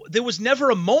there was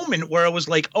never a moment where I was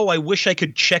like, oh, I wish I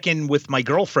could check in with my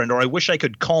girlfriend, or I wish I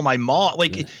could call my mom.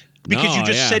 Like, because you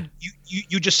just said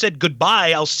you just said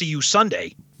goodbye. I'll see you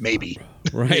Sunday, maybe.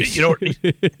 Right. You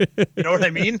know what I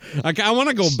mean? I want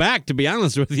to go back, to be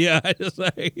honest with you. I just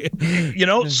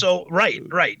So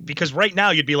right. Because right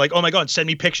now you'd be like, oh my God, send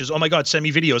me pictures. Oh my God, send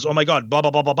me videos. Oh my God, blah,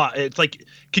 blah, blah, blah, blah. It's like,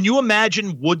 can you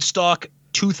imagine Woodstock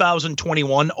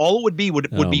 2021? All it would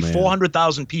be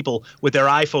 400,000 people with their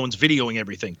iPhones videoing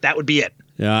everything. That would be it.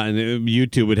 Yeah, and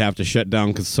YouTube would have to shut down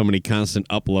because so many constant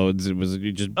uploads.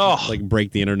 You just like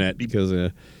break the internet because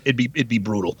it'd be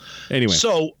brutal. Anyway,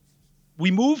 so we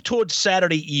move towards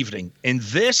Saturday evening, and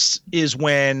this is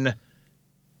when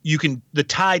the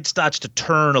tide starts to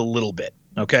turn a little bit.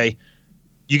 Okay,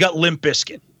 you got Limp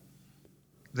Bizkit.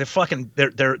 They're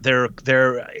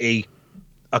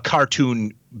a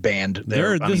cartoon band.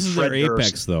 This is their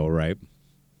apex, though, right?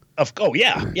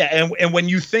 Yeah. And when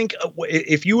you think,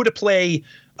 if you were to play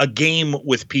a game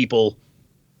with people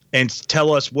and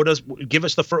tell us give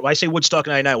us the first, I say Woodstock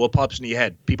 99, what pops into your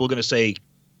head? People are going to say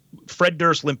Fred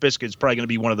Durst, Limp Bizkit is probably going to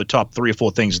be one of the top 3 or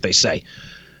 4 things that they say.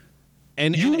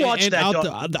 And you watch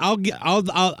that.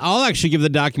 I'll actually give the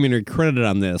documentary credit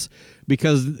on this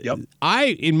because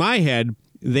in my head,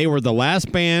 they were the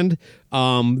last band.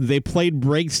 They played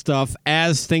break stuff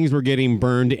as things were getting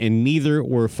burned, and neither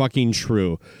were fucking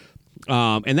true.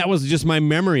 And that was just my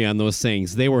memory on those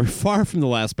things. They were far from the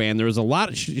last band. There was a lot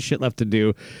of shit left to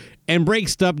do. And Break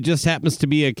Stuff just happens to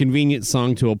be a convenient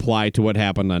song to apply to what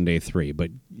happened on day 3.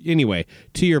 But anyway,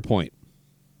 to your point.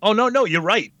 Oh, no, you're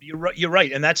right. You're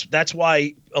right. And that's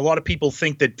why a lot of people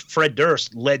think that Fred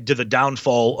Durst led to the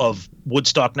downfall of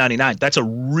Woodstock 99. That's a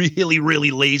really, really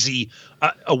lazy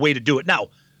a way to do it. Now,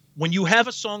 when you have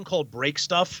a song called Break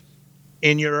Stuff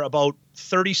and you're about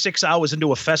 36 hours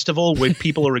into a festival where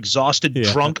people are exhausted,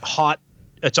 drunk, hot,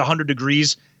 it's 100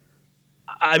 degrees.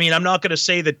 I mean, I'm not going to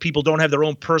say that people don't have their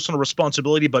own personal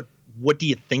responsibility, but what do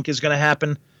you think is going to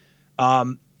happen?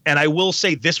 And I will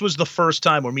say this was the first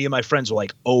time where me and my friends were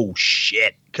like, oh,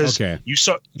 shit. Because you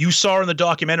saw in the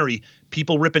documentary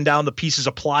people ripping down the pieces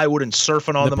of plywood and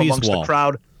surfing on them amongst the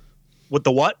crowd. With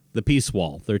the what? The peace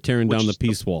wall. They're tearing down the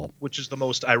peace wall. Which is the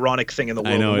most ironic thing in the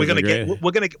world. I know,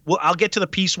 I'll get to the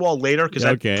peace wall later because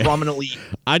that prominently.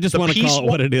 I just want to call it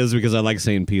what it is because I like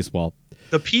saying peace wall.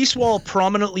 The peace wall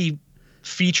prominently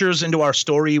features into our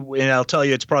story, and I'll tell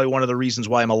you, it's probably one of the reasons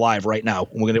why I'm alive right now.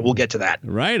 We'll get to that.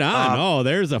 Right on.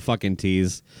 There's a fucking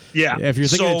tease. Yeah. If you're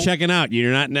thinking of checking out,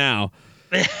 you're not now.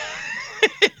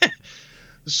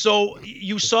 So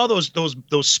you saw those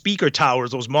speaker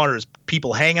towers, those monitors,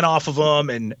 people hanging off of them,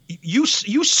 and you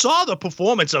saw the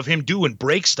performance of him doing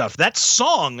Break Stuff. That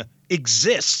song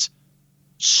exists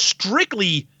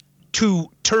strictly to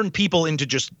turn people into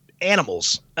just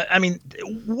animals. I mean,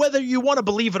 whether you want to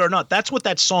believe it or not, that's what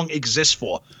that song exists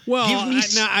for. Well,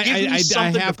 I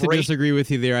have to disagree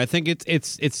with you there. I think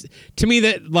it's to me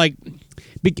that like.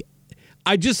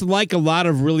 I just like a lot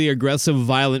of really aggressive,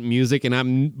 violent music, and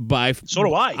so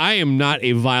do I. I am not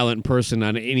a violent person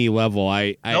on any level.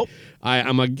 Nope.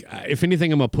 If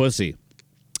anything, I'm a pussy.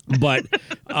 But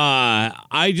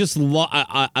I just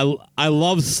I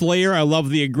love Slayer. I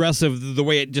love the aggressive, the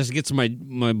way it just gets my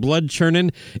blood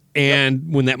churning.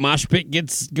 And when that mosh pit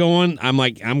gets going, I'm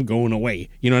like, I'm going away.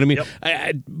 You know what I mean?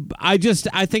 Yep.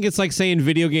 I think it's like saying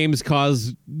video games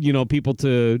cause people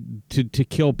to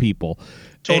kill people.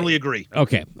 Totally agree.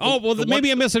 Okay. Oh well,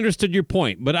 maybe I misunderstood your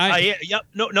point, but I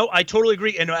totally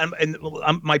agree. And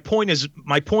my point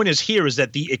is here is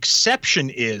that the exception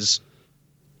is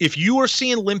if you are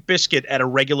seeing Limp Bizkit at a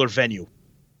regular venue.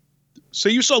 So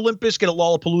you saw Limp Bizkit at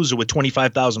Lollapalooza with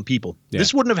 25,000 people. Yeah.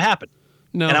 This wouldn't have happened.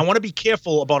 No. And I want to be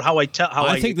careful about how I tell.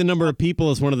 I think the number of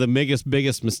people is one of the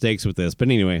biggest mistakes with this. But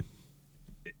anyway.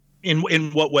 In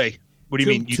what way? What do you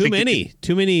mean? Too many.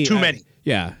 Too many.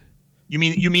 Yeah. You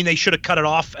mean they should have cut it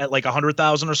off at like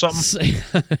 100,000 or something?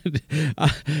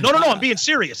 No, I'm being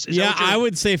serious. I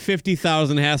would say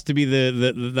 50,000 has to be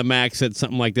the max at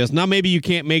something like this. Now maybe you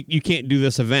can't do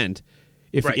this event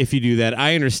if you do that.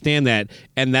 I understand that,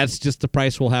 and that's just the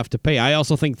price we'll have to pay. I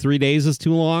also think 3 days is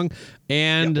too long,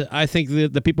 and I think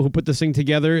the people who put this thing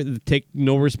together take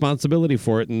no responsibility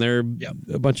for it, and they're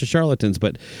a bunch of charlatans.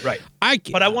 But I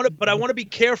want to be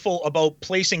careful about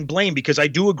placing blame because I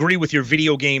do agree with your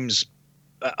video games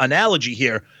analogy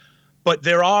here, but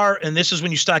there are, and this is when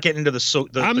you start getting into the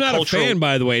I'm not a fan,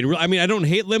 by the way. I mean, I don't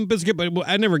hate Limp Bizkit, but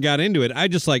I never got into it. I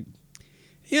just like,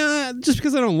 just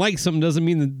because I don't like something doesn't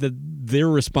mean that they're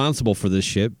responsible for this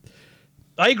shit.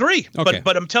 I agree, okay.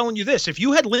 but I'm telling you this: if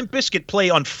you had Limp Bizkit play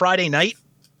on Friday night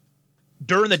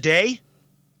during the day,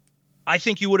 I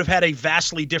think you would have had a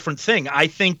vastly different thing. I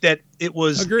think that it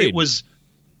was Agreed.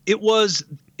 it was,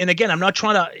 and again, I'm not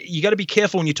trying to, you got to be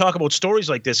careful when you talk about stories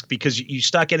like this because you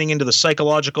start getting into the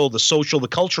psychological, the social, the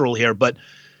cultural here, but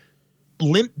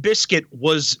Limp Bizkit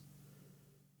was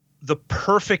the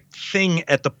perfect thing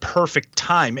at the perfect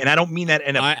time. And I don't mean that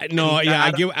in a...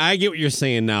 I get what you're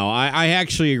saying now. I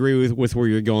actually agree with where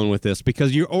you're going with this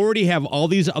because you already have all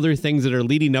these other things that are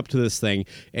leading up to this thing.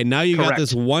 And now you got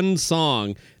this one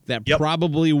song that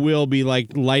probably will be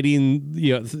like lighting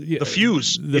the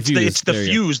fuse. It's the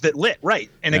fuse that lit,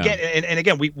 right? And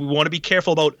again, we want to be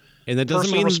careful about. And that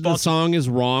doesn't mean the song is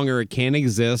wrong or it can't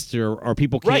exist or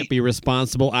people can't be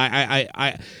responsible.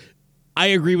 I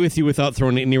agree with you without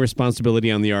throwing any responsibility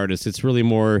on the artist. It's really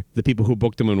more the people who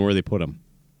booked them and where they put them.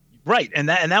 Right, and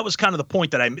that was kind of the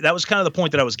point that I was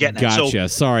getting at. Gotcha.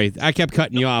 Sorry, I kept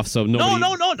cutting you off. So nobody...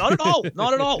 No, not at all,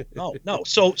 not at all. No.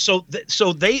 So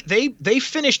they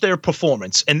finished their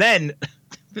performance, and then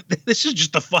this is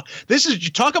just the fun. This is,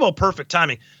 you talk about perfect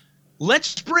timing.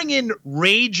 Let's bring in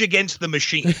Rage Against the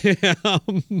Machine.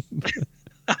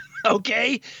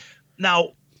 Okay,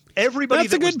 now. Everybody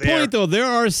That's a good point, though. There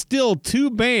are still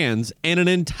 2 bands and an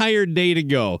entire day to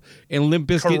go, and Limp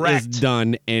Bizkit is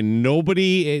done, and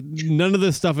none of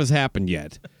this stuff has happened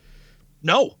yet.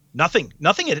 No,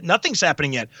 nothing's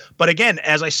happening yet. But again,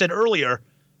 as I said earlier,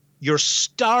 you're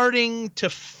starting to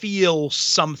feel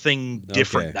something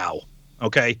different now.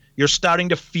 Okay, you're starting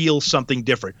to feel something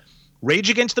different. Rage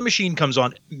Against the Machine comes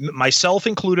on, myself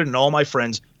included, and all my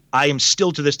friends. I am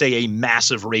still to this day a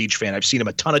massive Rage fan. I've seen them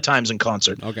a ton of times in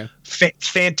concert. Okay.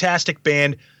 Fantastic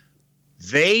band.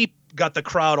 They got the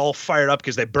crowd all fired up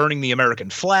because they're burning the American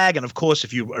flag. And of course,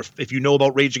 if you know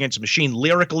about Rage Against the Machine,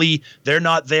 lyrically, they're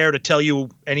not there to tell you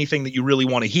anything that you really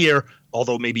want to hear.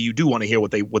 Although maybe you do want to hear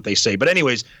what they say. But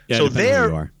anyways, so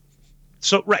they're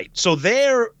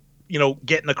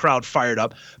getting the crowd fired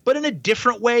up, but in a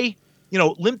different way.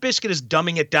 Limp Bizkit is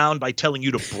dumbing it down by telling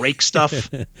you to break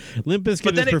stuff. Limp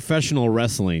Bizkit is professional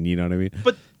wrestling, you know what I mean?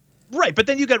 But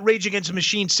then you got Rage Against the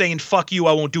Machine saying, "Fuck you,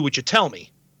 I won't do what you tell me."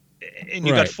 And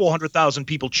you got 400,000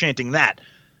 people chanting that.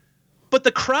 But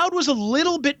the crowd was a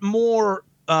little bit more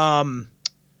the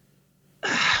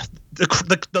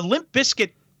Limp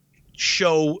Bizkit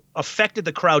show affected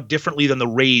the crowd differently than the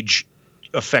Rage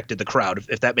affected the crowd,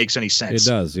 if that makes any sense. It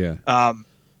does, yeah.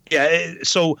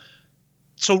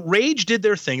 So Rage did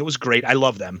their thing. It was great. I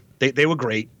love them. They were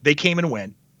great. They came and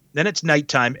went. Then it's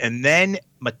nighttime, and then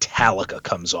Metallica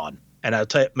comes on. And I'll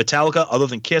tell you, Metallica, other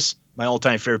than Kiss, my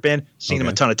all-time favorite band, seen them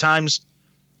a ton of times.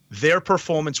 Their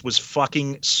performance was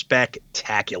fucking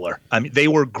spectacular. I mean, they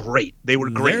were great.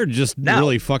 They're just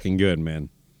really fucking good, man.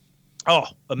 Oh,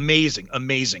 amazing.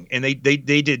 And they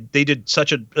did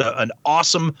such an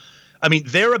awesome. I mean,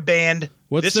 they're a band.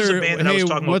 This is a band that I was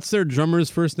talking about. What's their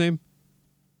drummer's first name?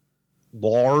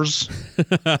 Lars.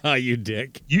 You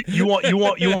dick. You want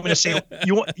me to say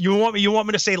you want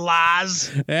me to say Laz?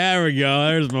 There we go.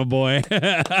 There's my boy. But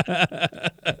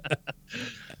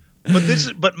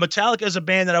Metallica is a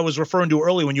band that I was referring to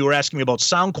earlier when you were asking me about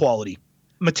sound quality.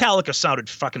 Metallica sounded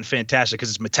fucking fantastic because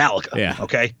it's Metallica. Yeah.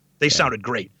 Okay. They sounded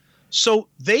great. So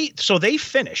they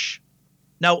finish.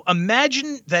 Now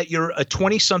imagine that you're a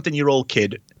 20-something-year-old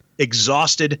kid,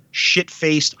 exhausted,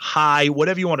 shit-faced, high,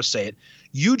 whatever you want to say it.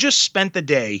 You just spent the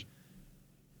day,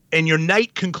 and your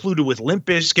night concluded with Limp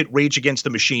Bizkit, Rage Against the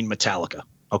Machine, Metallica.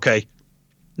 Okay?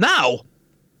 Now,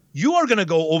 you are going to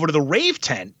go over to the rave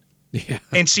tent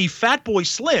and see Fatboy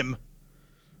Slim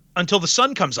until the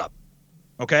sun comes up.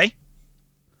 Okay?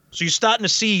 So you're starting to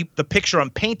see the picture I'm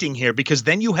painting here because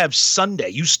then you have Sunday.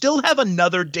 You still have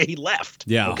another day left.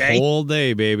 Yeah, okay? Whole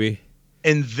day, baby.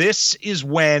 And this is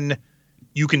when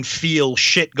you can feel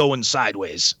shit going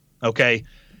sideways. Okay?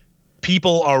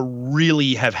 People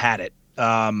have had it.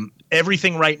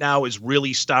 Everything right now is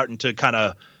really starting to kind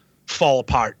of fall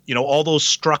apart. All those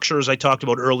structures I talked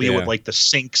about earlier with like the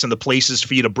sinks and the places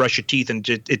for you to brush your teeth, and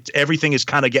everything is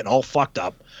kind of getting all fucked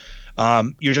up.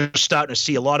 You're just starting to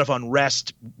see a lot of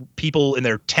unrest, people in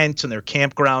their tents and their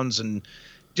campgrounds, and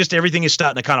just everything is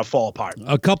starting to kind of fall apart.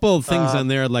 A couple of things on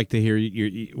there I'd like to hear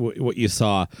what you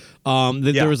saw.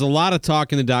 There was a lot of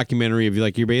talk in the documentary of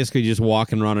you're basically just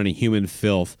walking around in a human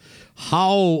filth.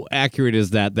 How accurate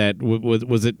is that?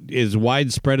 Was it as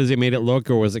widespread as they made it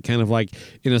look, or was it kind of like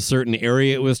in a certain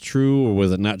area it was true, or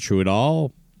was it not true at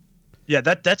all? Yeah,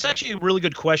 that's actually a really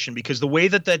good question because the way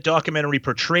that documentary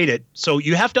portrayed it, so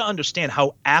you have to understand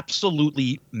how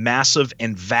absolutely massive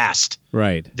and vast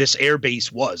this air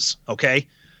base was, okay?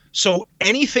 So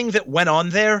anything that went on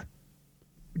there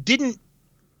didn't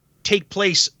take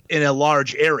place in a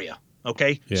large area,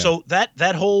 Okay, Yeah. so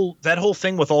that whole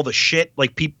thing with all the shit,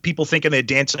 like people thinking they're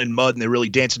dancing in mud and they're really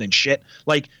dancing in shit.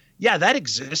 Like, yeah, that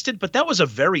existed, but that was a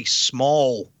very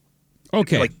small.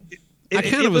 Okay, Like,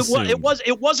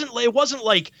 it wasn't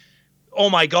like, oh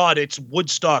my God, it's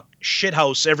Woodstock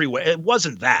shithouse everywhere. It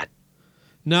wasn't that.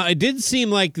 Now, it did seem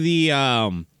like the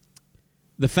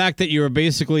fact that you were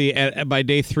basically by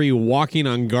day 3 walking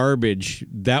on garbage,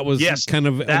 that was kind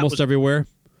of almost everywhere.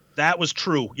 That was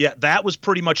true. Yeah, that was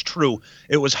pretty much true.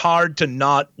 It was hard to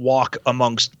not walk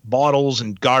amongst bottles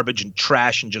and garbage and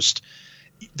trash and just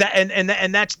that.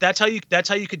 And that's how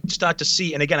you could start to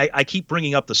see. And again, I keep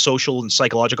bringing up the social and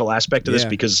psychological aspect of this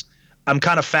because I'm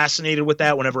kind of fascinated with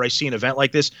that. Whenever I see an event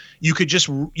like this, you could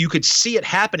see it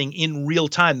happening in real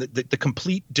time. The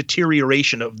complete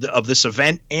deterioration of this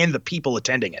event and the people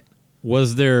attending it.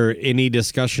 Was there any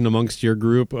discussion amongst your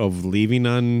group of leaving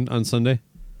on Sunday?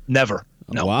 Never.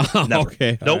 No. Wow. Never.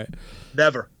 Okay. Nope. Right.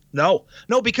 Never. No.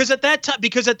 Because at that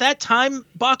time,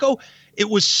 Baco, it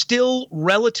was still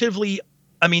relatively.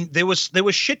 I mean, there was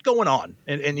shit going on,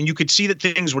 and you could see that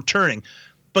things were turning,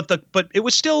 but it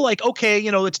was still like, okay,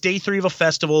 it's day 3 of a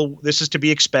festival. This is to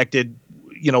be expected.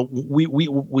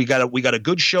 We got a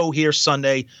good show here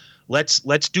Sunday. Let's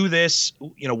do this.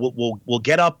 We'll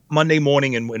get up Monday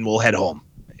morning and we'll head home.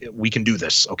 We can do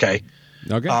this. Okay.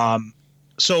 Okay.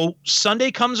 So Sunday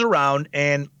comes around,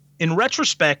 and in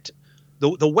retrospect,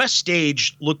 the West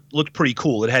stage looked pretty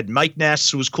cool. It had Mike Ness,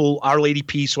 who was cool, Our Lady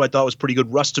Peace, who I thought was pretty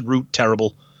good, Rusted Root,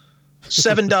 terrible,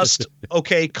 Seven Dust,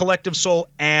 okay, Collective Soul,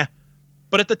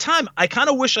 But at the time, I kind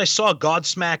of wish I saw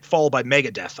Godsmack followed by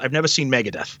Megadeth. I've never seen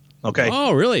Megadeth. Okay.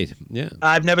 Oh, really? Yeah.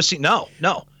 I've never seen no.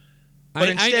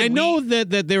 But I know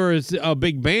that there was a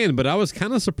big band, but I was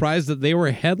kind of surprised that they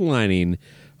were headlining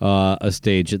a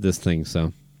stage at this thing.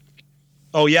 So.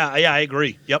 Oh, yeah, I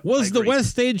agree. Yep. Was the West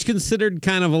stage considered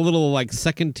kind of a little like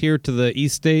second tier to the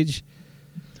East stage?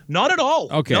 Not at all.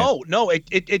 Okay. No.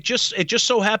 It just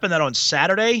so happened that on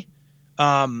Saturday,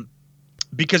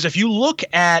 because if you look,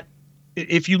 I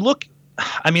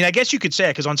mean, I guess you could say it,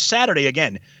 because on Saturday,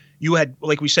 again, you had,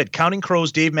 like we said, Counting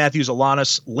Crows, Dave Matthews,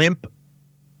 Alanis, Limp,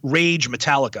 Rage,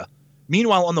 Metallica.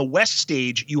 Meanwhile, on the West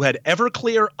stage, you had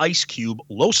Everclear, Ice Cube,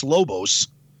 Los Lobos,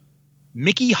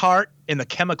 Mickey Hart, and the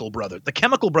Chemical Brothers. The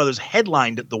Chemical Brothers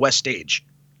headlined the West stage,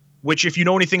 which, if you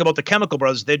know anything about the Chemical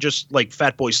Brothers, they're just like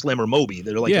Fatboy Slim or Moby.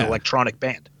 They're like an electronic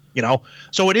band,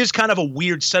 So it is kind of a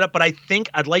weird setup, but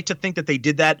I'd like to think that they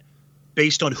did that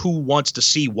based on who wants to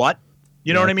see what.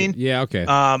 You know what I mean? Yeah, okay.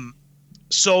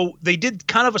 So they did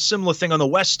kind of a similar thing on the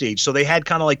West stage. So they had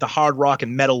kind of like the hard rock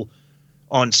and metal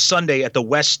on Sunday at the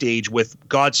West stage with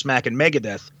Godsmack and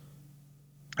Megadeth.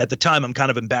 At the time, I'm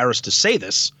kind of embarrassed to say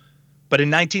this, but in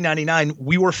 1999,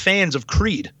 we were fans of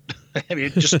Creed. I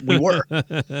mean, we were.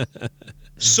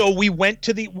 So we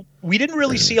didn't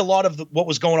really see a lot of what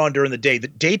was going on during the day. The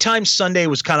daytime Sunday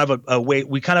was kind of a way,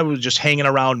 we kind of were just hanging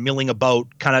around, milling about,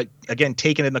 kind of, again,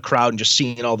 taking in the crowd and just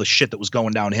seeing all the shit that was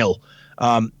going downhill.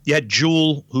 You had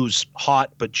Jewel, who's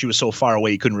hot, but she was so far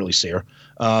away you couldn't really see her.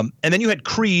 And then you had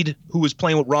Creed, who was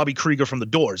playing with Robbie Krieger from The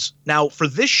Doors. Now, for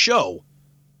this show,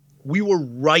 we were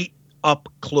right up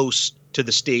close to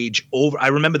the stage. I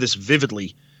remember this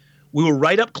vividly. We were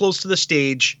right up close to the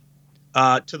stage,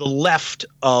 to the left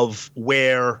of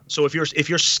where. So if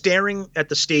you're staring at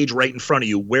the stage right in front of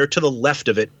you, we're to the left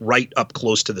of it, right up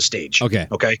close to the stage.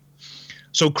 Okay.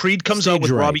 So Creed comes out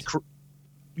with Robbie.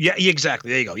 Yeah,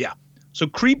 exactly. There you go. Yeah. So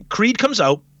Creed comes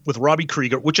out with Robbie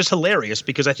Krieger, which is hilarious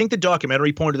because I think the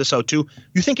documentary pointed this out too.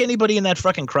 You think anybody in that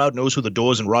fucking crowd knows who The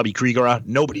Doors and Robbie Krieger are?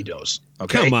 Nobody does.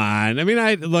 Okay. Come on. I mean,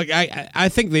 I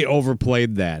think they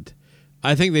overplayed that.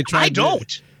 I think they tried.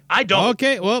 I don't.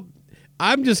 Okay. Well,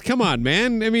 I'm just, come on,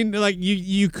 man. I mean, like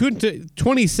you couldn't.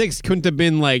 26 couldn't have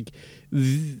been like,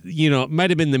 it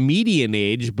might have been the median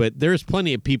age, but there's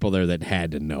plenty of people there that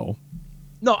had to know.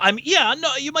 No,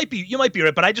 you might be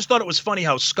right, but I just thought it was funny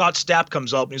how Scott Stapp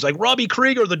comes up and he's like, Robbie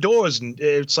Krieger, The Doors, and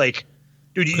it's like,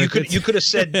 dude, you could have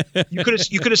said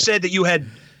that you had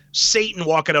Satan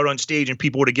walking out on stage and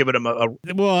people would have given him a.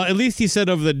 Well, at least he said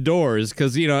of The Doors,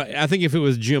 because I think if it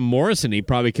was Jim Morrison, he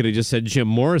probably could have just said Jim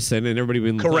Morrison, and everybody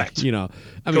would correct. I mean,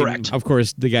 correct. Of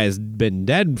course, the guy's been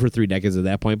dead for 3 decades at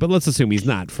that point, but let's assume he's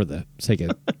not for the sake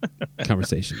of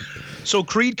conversation. So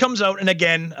Creed comes out, and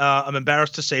again, I'm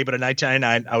embarrassed to say, but in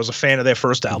 1999, I was a fan of their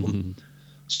first album. Mm-hmm.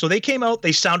 So they came out,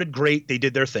 they sounded great, they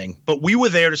did their thing, but we were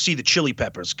there to see the Chili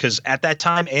Peppers because at that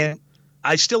time, and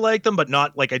I still like them, but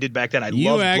not like I did back then. I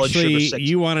loved Blood Sugar Sex.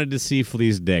 You wanted to see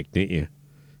Flea's dick, didn't you?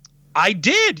 I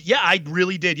did. Yeah, I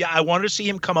really did. Yeah, I wanted to see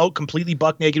him come out completely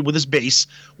buck naked with his bass,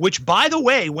 which, by the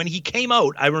way, when he came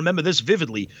out, I remember this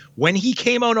vividly. When he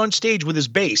came out on stage with his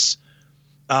bass,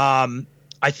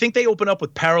 I think they open up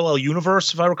with Parallel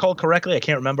Universe, if I recall correctly. I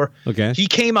can't remember. Okay. He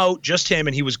came out, just him,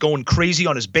 and he was going crazy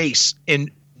on his bass, and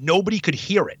nobody could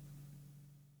hear it.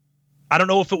 I don't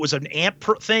know if it was an amp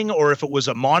thing or if it was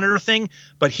a monitor thing,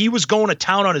 but he was going to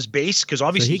town on his bass because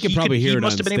obviously so he could probably hear it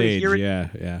must have been able to hear it.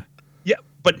 Yeah. Yeah,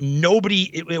 but nobody,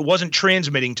 it wasn't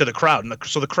transmitting to the crowd, and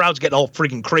so the crowd's getting all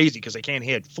freaking crazy because they can't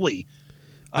hear it flee.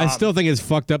 I still think it's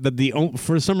fucked up that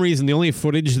for some reason the only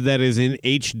footage that is in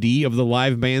HD of the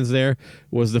live bands there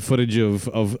was the footage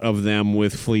of them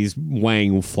with Flea's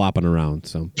Wang flopping around.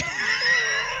 So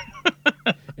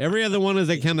every other one is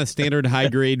a kind of standard high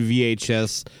grade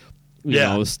VHS, you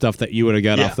know, stuff that you would have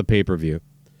got off the pay-per-view.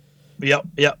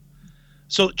 Yep.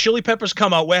 So Chili Peppers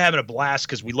come out. We're having a blast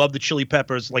because we love the Chili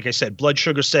Peppers. Like I said, Blood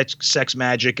Sugar Sex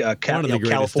Magic, one of the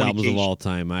greatest California albums of all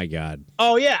time. My God.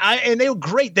 Oh yeah, and they were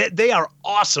great. They are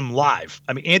awesome live.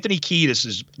 I mean, Anthony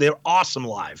Kiedis they're awesome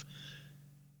live.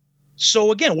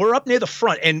 So again, we're up near the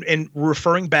front and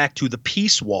referring back to the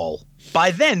Peace Wall.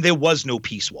 By then, there was no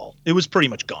Peace Wall. It was pretty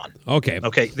much gone. Okay.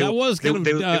 That was kind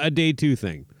of a day two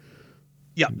thing.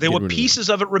 Yeah, there were pieces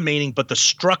of it remaining, but the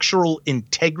structural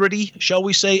integrity, shall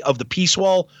we say, of the Peace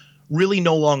Wall really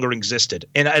no longer existed.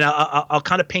 And I'll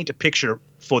kind of paint a picture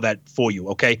for that for you,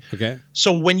 okay? Okay.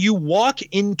 So when you walk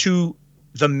into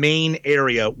the main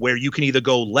area where you can either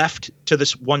go left to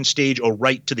this one stage or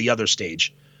right to the other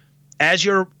stage, as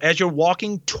you're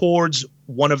walking towards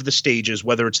one of the stages,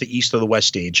 whether it's the east or the west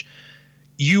stage,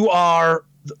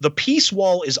 the Peace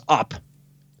Wall is up,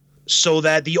 so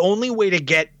that the only way to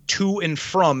get to and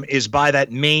from is by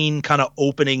that main kind of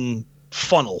opening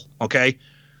funnel, okay?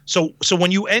 So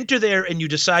when you enter there and you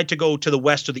decide to go to the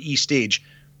west or the east stage,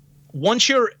 once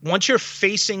you're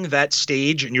facing that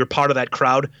stage and you're part of that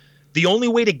crowd, the only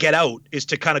way to get out is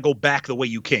to kind of go back the way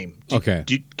you came. Okay.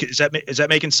 Is that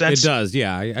making sense? It does,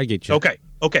 yeah, I get you.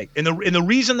 Okay. And the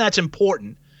reason that's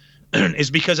important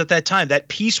is because at that time, that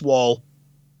Peace Wall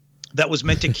that was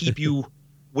meant to keep you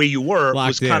where you were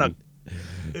was kind of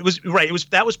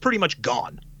that was pretty much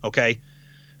gone, okay?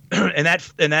 and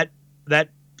that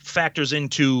factors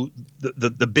into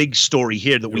the big story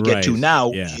here that we get to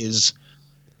now is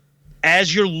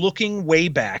as you're looking way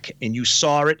back and you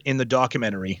saw it in the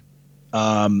documentary,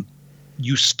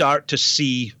 you start to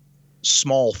see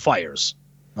small fires,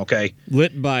 okay?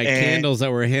 Lit by candles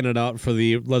that were handed out for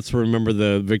let's remember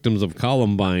the victims of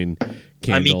Columbine candles.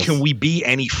 I mean, can we be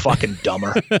any fucking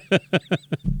dumber?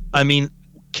 I mean,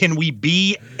 can we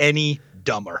be any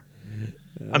dumber?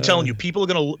 I'm telling you, people are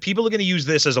gonna use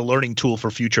this as a learning tool for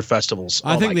future festivals.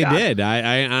 I think they did.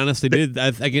 I honestly did.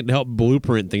 I think it helped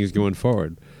blueprint things going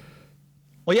forward.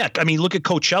 Well, yeah. I mean, look at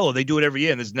Coachella. They do it every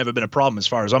year, and there's never been a problem as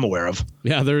far as I'm aware of.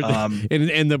 Yeah, they're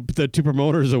and the two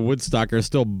promoters of Woodstock are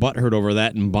still butthurt over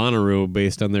that in Bonnaroo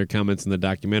based on their comments in the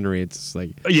documentary. It's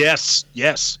like yes.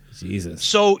 Jesus.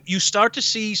 So you start to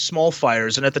see small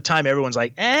fires, and at the time, everyone's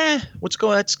like, what's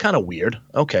going on? That's kind of weird.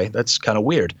 Okay, that's kind of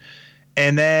weird.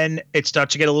 And then it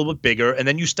starts to get a little bit bigger, and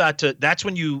then you start to. That's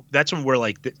when we're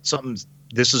like,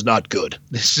 this is not good.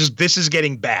 This is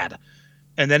getting bad.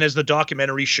 And then as the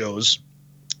documentary shows,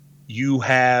 you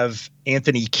have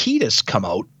Anthony Kiedis come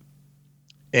out,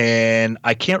 and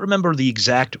I can't remember the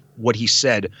exact what he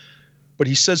said, but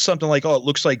he says something like, "Oh, it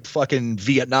looks like fucking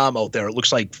Vietnam out there. It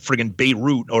looks like friggin'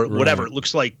 Beirut or whatever. It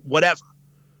looks like whatever."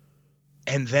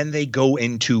 And then they go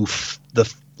into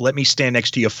the "Let Me Stand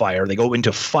Next to Your Fire." They go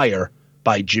into Fire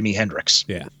by Jimi Hendrix.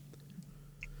 Yeah.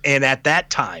 And at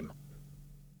that time,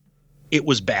 it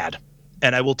was bad.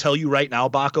 And I will tell you right now,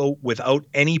 Baco, without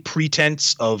any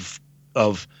pretense of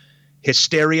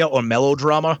hysteria or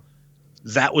melodrama,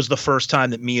 that was the first time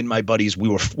that me and my buddies we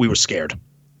were scared.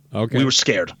 Okay. We were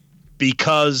scared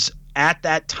because at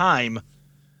that time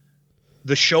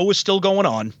the show was still going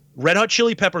on. Red Hot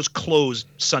Chili Peppers closed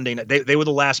Sunday night. They were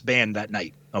the last band that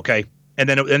night, okay? And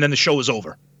then the show was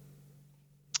over.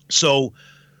 So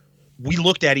we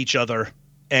looked at each other,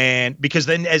 and because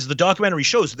then as the documentary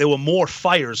shows, there were more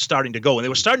fires starting to go, and they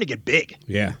were starting to get big.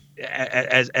 Yeah.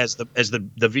 As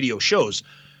the video shows.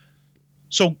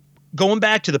 So going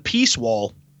back to the Peace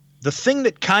Wall, the thing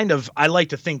that I like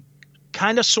to think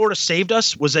sort of saved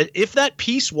us was that if that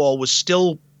Peace Wall was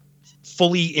still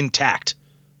fully intact,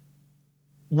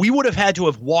 we would have had to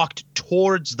have walked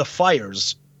towards the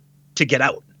fires to get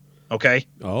out. Okay.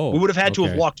 Oh, we would have had to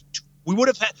have walked. We would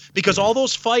have had, because all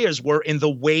those fires were in the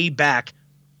way back,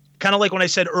 kind of like when I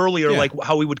said earlier, like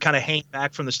how we would kind of hang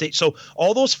back from the stage. So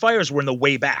all those fires were in the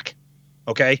way back.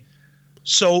 Okay.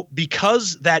 So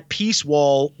because that Peace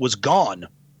Wall was gone,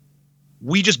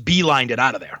 we just beelined it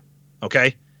out of there.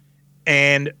 Okay.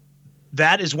 And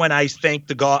that is when I thank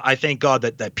God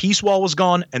that Peace Wall was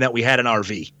gone and that we had an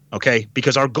RV. Okay,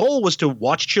 because our goal was to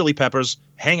watch Chili Peppers,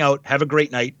 hang out, have a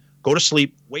great night, go to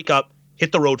sleep, wake up,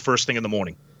 hit the road first thing in the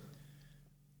morning.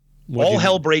 All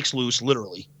hell breaks loose,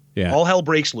 literally. Yeah. All hell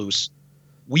breaks loose.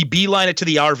 We beeline it to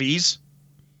the RVs,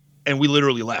 and we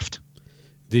literally left.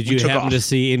 Did you happen to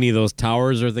see any of those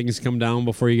towers or things come down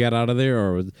before you got out of there,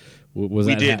 or was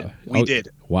we that? Did. We did.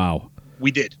 Wow.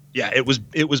 We did. Yeah, it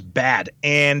was bad,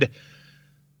 and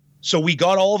so we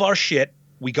got all of our shit.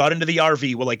 We got into the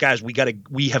RV. We're like, guys, we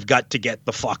have got to get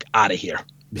the fuck out of here.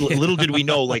 Little did we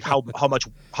know, like how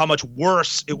much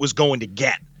worse it was going to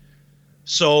get.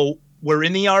 So we're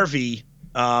in the RV.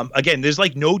 Again, there's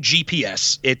like no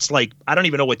GPS. It's like, I don't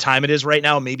even know what time it is right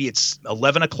now. Maybe it's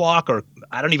 11 o'clock or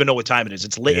I don't even know what time it is.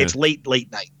 It's late. Yeah. It's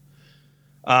late night.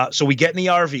 So we get in the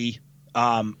RV.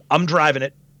 I'm driving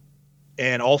it,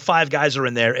 and all 5 guys are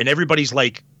in there, and everybody's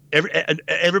like,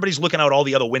 everybody's looking out all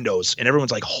the other windows, and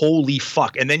everyone's like, holy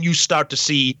fuck. And then you start to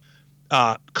see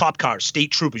cop cars,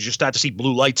 state troopers. You start to see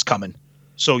blue lights coming.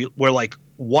 So we're like,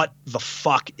 what the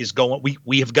fuck is going?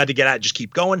 We have got to get out. Just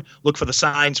keep going. Look for the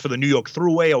signs for the New York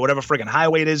Thruway or whatever friggin'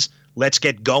 highway it is. Let's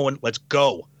get going. Let's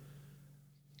go.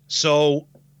 So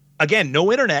again,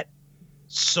 no internet.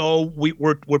 So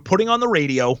we're putting on the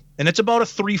radio, and it's about a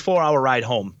 3-4 hour ride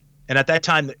home. And at that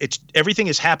time, everything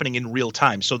is happening in real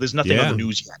time. So there's nothing on the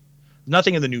news yet.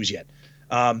 Nothing in the news yet.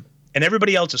 And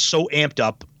everybody else is so amped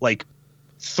up, like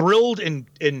thrilled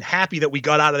and happy that we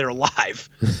got out of there alive.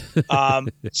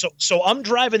 So I'm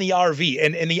driving the RV,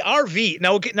 and the RV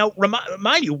now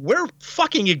remind you, we're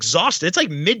fucking exhausted. It's like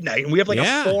midnight, and we have like a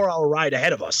 4-hour ride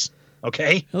ahead of us.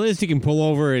 Okay. At least you can pull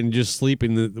over and just sleep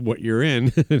in what you're in.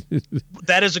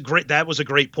 That was a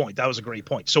great point. That was a great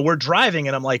point. So we're driving,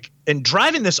 and I'm like, and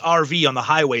driving this RV on the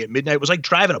highway at midnight was like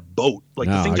driving a boat. Like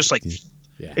the thing just like,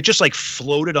 it just like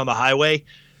floated on the highway.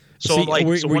 So I'm like,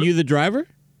 were you the driver?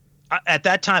 At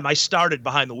that time, I started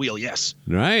behind the wheel. Yes.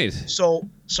 Right. So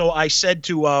I said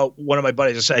to one of my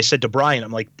buddies, I said to Brian,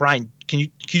 I'm like, Brian, can you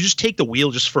just take the wheel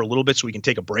just for a little bit so we can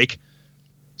take a break?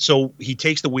 So he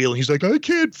takes the wheel, and he's like, I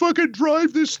can't fucking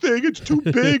drive this thing. It's too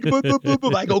big.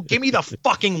 I go, give me the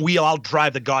fucking wheel. I'll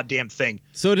drive the goddamn thing.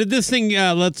 So did this thing,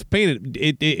 let's paint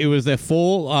it. It was a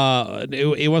full,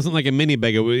 it wasn't like a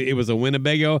Winnebago. It was a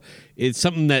Winnebago. It's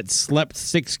something that slept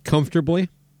 6 comfortably.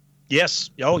 Yes.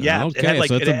 Oh, yeah. Okay,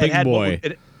 so it's a big boy.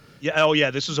 Oh,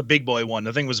 yeah. This was a big boy one.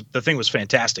 The thing was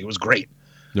fantastic. It was great.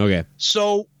 Okay.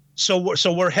 So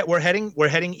we're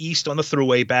heading east on the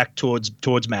thruway back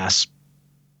towards Mass.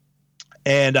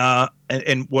 And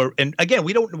we're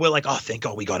like, oh, thank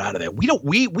God we got out of there.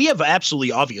 We have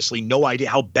absolutely, obviously no idea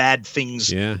how bad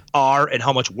things are and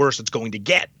how much worse it's going to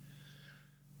get.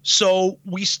 So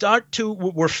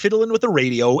we're fiddling with the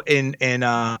radio,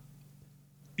 and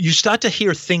you start to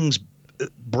hear things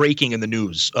breaking in the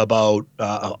news about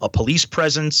a police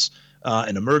presence,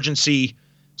 an emergency,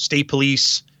 state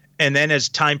police. And then as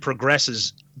time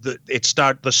progresses,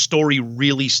 the story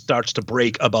really starts to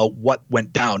break about what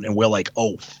went down, and we're like,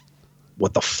 oh,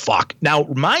 what the fuck? Now,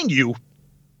 mind you,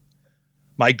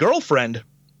 my girlfriend,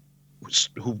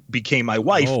 who became my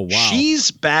wife,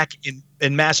 she's back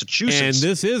in Massachusetts. And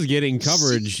this is getting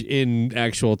coverage in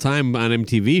actual time on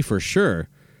MTV for sure.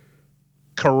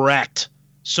 Correct.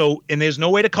 So, and there's no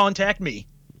way to contact me.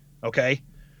 Okay.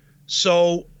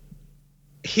 So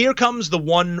here comes the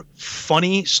one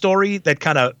funny story that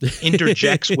kind of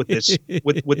interjects with this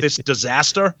with this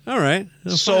disaster. All right.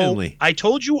 Well, so finally. I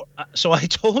told you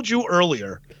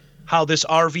earlier how this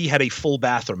RV had a full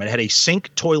bathroom. It had a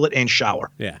sink, toilet, and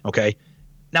shower. Yeah. Okay.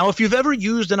 Now, if you've ever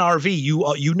used an RV,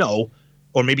 you know,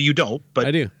 or maybe you don't, but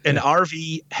I do. An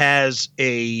RV has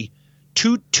a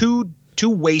two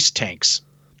waste tanks,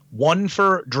 one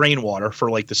for drain water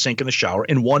for like the sink and the shower,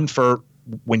 and one for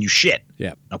when you shit.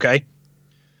 Yeah. Okay.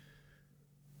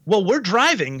 Well, we're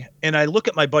driving, and I look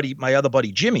at my other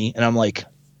buddy Jimmy, and I'm like,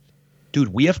 dude,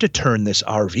 we have to turn this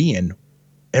RV in.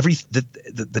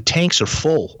 The tanks are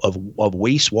full of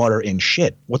wastewater and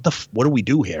shit. What do we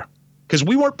do here? Because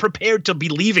we weren't prepared to be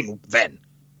leaving then.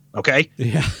 Okay.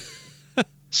 Yeah.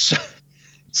 So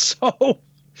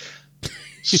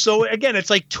again, it's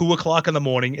like 2:00 in the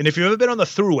morning, and if you've ever been on the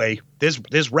thruway,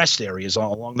 there's rest areas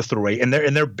all along the thruway, and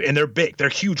they're big. They're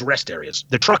huge rest areas.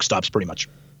 They're truck stops pretty much.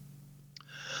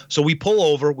 So we pull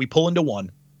over, we pull into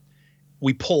one,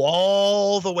 we pull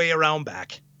all the way around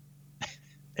back.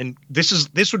 And this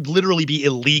would literally be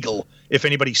illegal if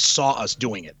anybody saw us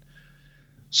doing it.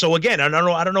 So again, I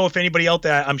don't know if anybody out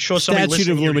there, I'm sure somebody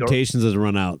Statute of listening limitations has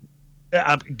run out.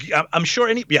 I'm sure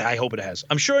I hope it has.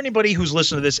 I'm sure anybody who's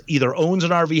listening to this either owns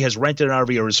an RV, has rented an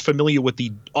RV, or is familiar with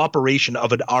the operation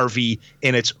of an RV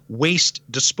and its waste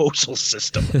disposal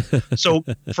system. So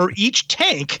for each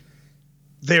tank,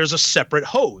 there's a separate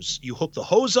hose. You hook the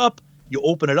hose up, you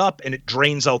open it up, and it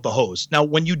drains out the hose. Now,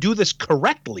 when you do this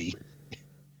correctly,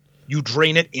 you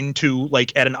drain it into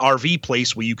like at an RV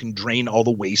place where you can drain all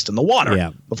the waste in the water.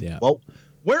 Yeah. Well,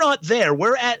 we're not there.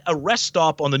 We're at a rest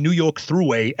stop on the New York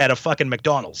Thruway at a fucking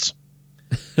McDonald's.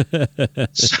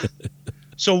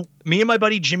 So me and my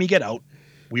buddy Jimmy get out.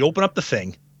 We open up the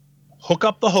thing, hook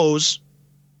up the hose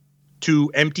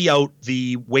to empty out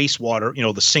the wastewater,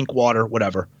 the sink water,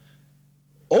 whatever.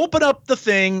 Open up the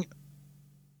thing.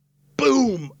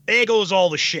 Boom. There goes all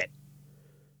the shit.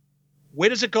 Where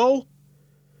does it go?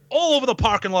 All over the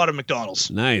parking lot of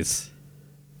McDonald's. Nice.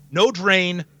 No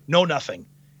drain, no nothing.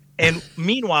 And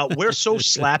meanwhile, we're so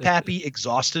slap happy,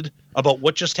 exhausted about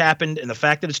what just happened and the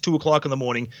fact that it's 2:00 in the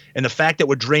morning and the fact that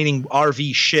we're draining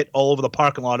RV shit all over the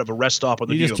parking lot of a rest stop on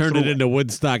the New York You just turned Thruway. it into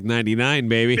Woodstock 99,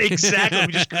 baby. Exactly.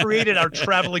 We just created our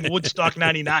traveling Woodstock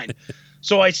 99.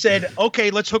 So I said,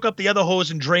 okay, let's hook up the other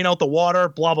hose and drain out the water,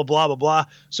 blah, blah, blah, blah, blah.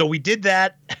 So we did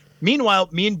that. Meanwhile,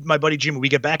 me and my buddy Jimmy, we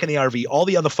get back in the RV. All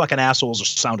the other fucking assholes are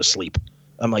sound asleep.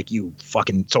 I'm like, you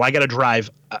fucking – so I got to drive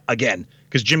again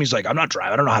because Jimmy's like, I'm not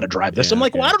driving. I don't know how to drive this. Yeah, I'm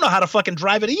like, okay. well, I don't know how to fucking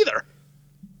drive it either.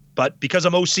 But because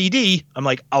I'm OCD, I'm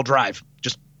like, I'll drive.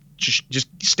 Just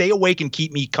stay awake and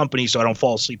keep me company so I don't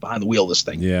fall asleep behind the wheel of this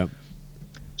thing. Yeah.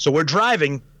 So we're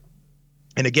driving.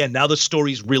 And again, now the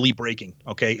story's really breaking,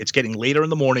 okay? It's getting later in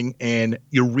the morning, and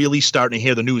you're really starting to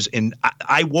hear the news. And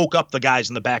I woke up the guys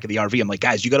in the back of the RV. I'm like,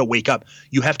 guys, you got to wake up.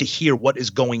 You have to hear what is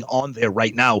going on there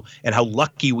right now and how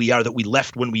lucky we are that we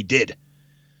left when we did.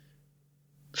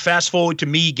 Fast forward to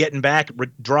me getting back,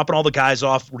 dropping all the guys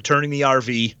off, returning the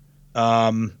RV.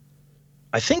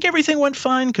 I think everything went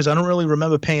fine because I don't really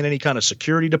remember paying any kind of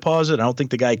security deposit. I don't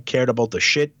think the guy cared about the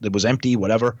shit. It was empty,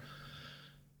 whatever.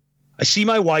 I see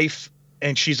my wife.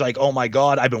 And she's like, oh, my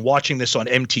God, I've been watching this on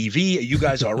MTV. Are you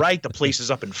guys all right? The place is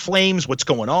up in flames. What's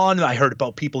going on? I heard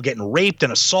about people getting raped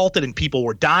and assaulted and people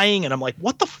were dying. And I'm like,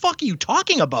 what the fuck are you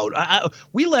talking about?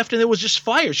 We left and there was just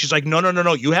fire. She's like,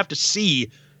 no. You have to see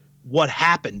what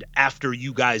happened after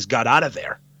you guys got out of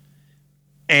there.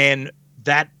 And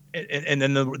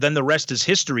then the rest is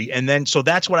history. And then so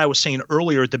that's what I was saying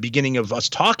earlier at the beginning of us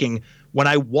talking. When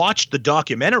I watched the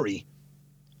documentary,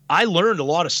 I learned a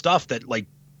lot of stuff that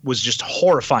was just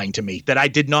horrifying to me that I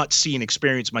did not see and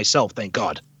experience myself. Thank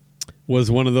God.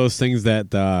 Was one of those things that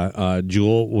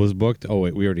Jewel was booked? Oh,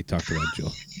 wait, we already talked about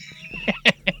Jewel.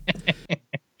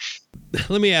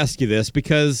 Let me ask you this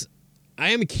because I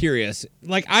am curious.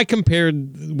 I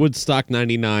compared Woodstock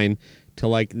 99 to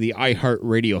the iHeart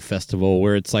Radio Festival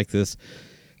where it's this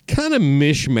kind of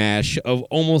mishmash of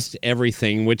almost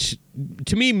everything, which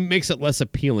to me makes it less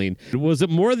appealing. Was it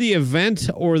more the event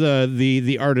or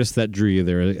the artist that drew you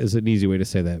there? Is an easy way to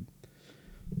say that?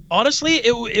 Honestly,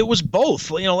 it was both.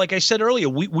 Like I said earlier,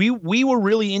 we were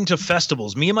really into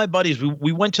festivals. Me and my buddies,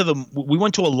 we went to them. We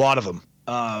went to a lot of them.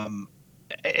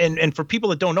 And for people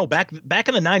that don't know, back in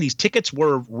the 90s, tickets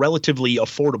were relatively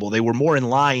affordable. They were more in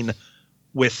line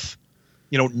with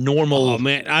normal. Oh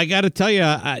man, I got to tell you,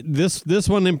 this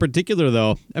one in particular,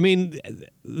 though. I mean,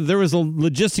 there was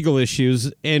logistical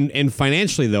issues, and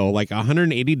financially though,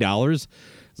 $180.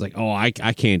 It's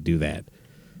I can't do that.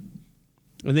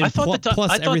 And then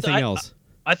plus everything else.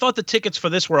 I thought the tickets for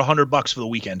this were $100 for the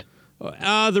weekend.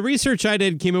 The research I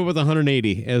did came up with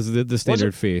 $180 as the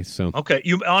standard fee. So okay,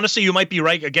 you might be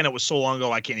right. Again, it was so long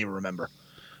ago I can't even remember.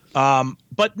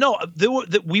 But no,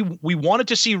 we wanted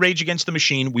to see Rage Against the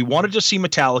Machine. We wanted to see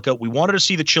Metallica. We wanted to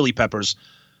see the Chili Peppers.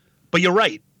 But you're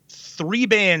right. 3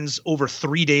 bands over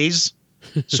 3 days.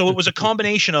 So it was a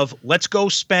combination of let's go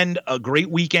spend a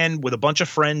great weekend with a bunch of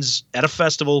friends at a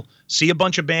festival, see a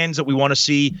bunch of bands that we want to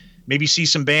see, maybe see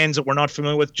some bands that we're not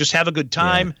familiar with, just have a good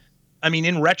time. Yeah. I mean,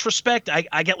 in retrospect,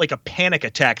 I get a panic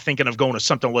attack thinking of going to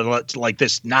something like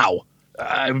this now.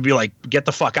 I would be like, get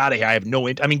the fuck out of here. I have no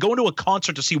 – I mean, going to a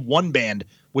concert to see one band,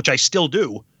 which I still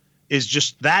do, is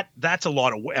just that's a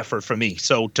lot of effort for me.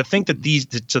 So to think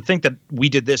that we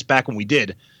did this back when we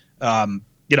did,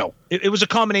 it was a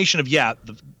combination of,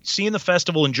 seeing the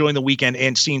festival, enjoying the weekend,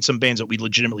 and seeing some bands that we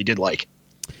legitimately did like.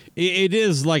 It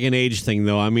is like an age thing,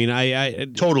 though. I mean, I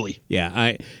totally.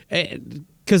 Yeah,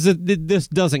 because this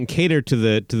doesn't cater to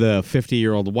the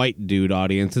 50-year-old white dude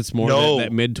audience. It's more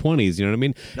that mid-20s. You know what I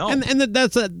mean? No. And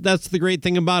that's the great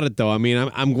thing about it, though. I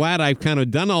mean, I'm glad I've kind of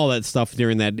done all that stuff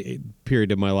during that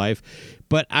period of my life.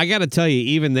 But I got to tell you,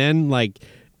 even then,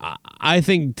 I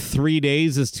think 3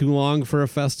 days is too long for a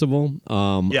festival.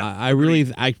 My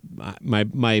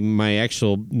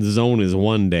actual zone is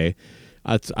 1 day.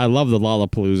 I love the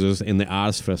Lollapaloozas and the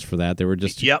Ozfest for that. They were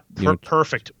just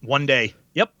perfect 1 day.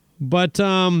 Yep. But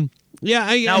now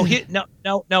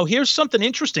here's something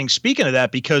interesting. Speaking of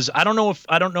that, because I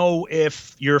don't know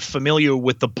if you're familiar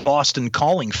with the Boston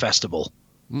Calling Festival.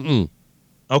 Mm-mm.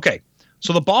 Okay.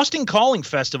 So the Boston Calling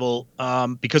Festival,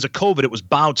 because of COVID, it was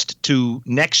bounced to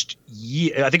next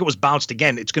year. I think it was bounced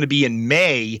again. It's going to be in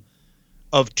May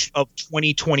of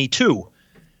 2022.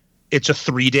 It's a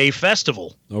 3-day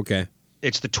festival. Okay.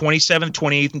 It's the 27th,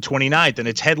 28th, and 29th, and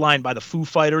it's headlined by the Foo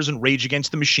Fighters and Rage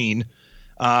Against the Machine.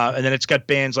 And then it's got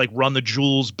bands like Run the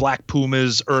Jewels, Black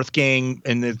Pumas, Earth Gang,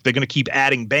 and they're going to keep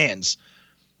adding bands.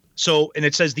 So, and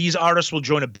it says these artists will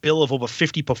join a bill of over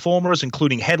 50 performers,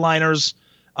 including headliners.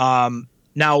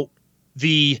 Now,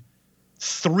 the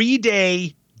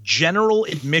 3-day general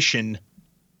admission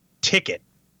ticket,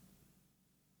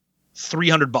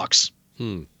 $300.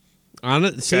 On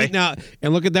it, see now,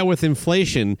 and look at that with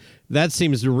inflation. That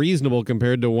seems reasonable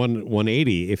compared to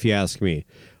 180, if you ask me.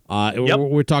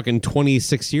 We're talking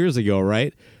 26 years ago,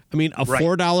 right? I mean, a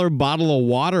 $4 bottle of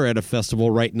water at a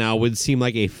festival right now would seem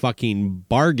like a fucking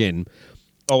bargain.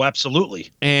 Oh, absolutely.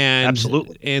 And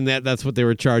that's what they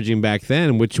were charging back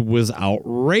then, which was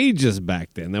outrageous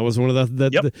back then. That was one of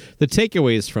the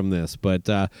takeaways from this. But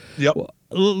well,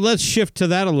 let's shift to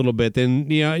that a little bit. Then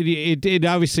it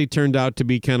obviously turned out to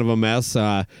be kind of a mess.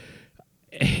 Where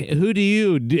do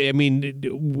you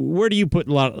put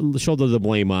shoulder the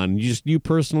blame on? You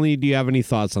personally, do you have any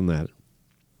thoughts on that?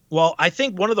 Well, I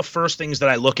think one of the first things that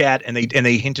I look at, and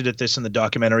they hinted at this in the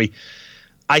documentary,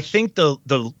 I think the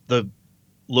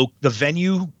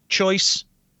venue choice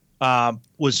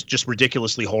was just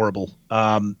ridiculously horrible.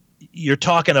 You're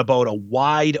talking about a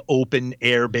wide open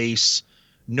air base,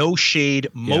 no shade,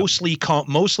 mostly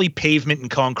pavement and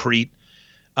concrete.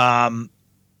 I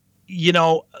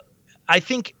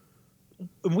think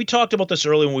we talked about this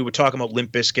earlier when we were talking about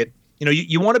Limp Bizkit.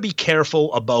 You want to be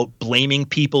careful about blaming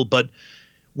people, but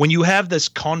when you have this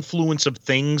confluence of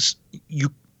things, you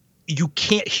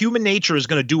can't. Human nature is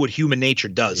going to do what human nature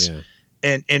does. Yeah.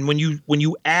 And when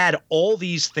you add all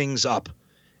these things up,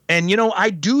 and I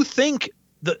do think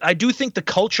the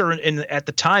culture at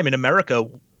the time in America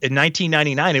in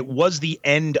 1999, it was the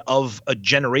end of a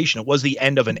generation. It was the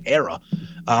end of an era.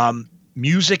 Popular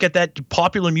music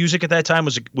at that time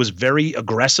was very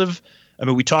aggressive. I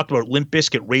mean, we talked about Limp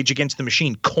Bizkit, Rage Against the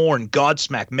Machine, Korn,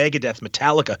 Godsmack, Megadeth,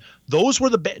 Metallica. Those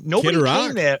were the nobody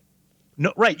came there.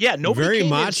 No, right? Yeah, nobody. Very came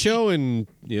macho and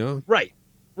Right.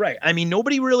 Right. I mean,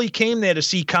 nobody really came there to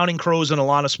see Counting Crows and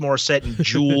Alanis Morissette and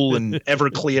Jewel and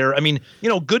Everclear. I mean,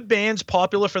 good bands,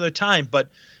 popular for their time, but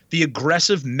the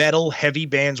aggressive metal heavy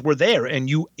bands were there.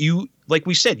 And you like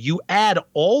we said, you add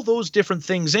all those different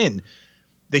things in,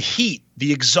 the heat,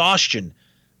 the exhaustion,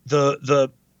 the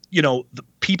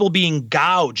people being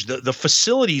gouged, the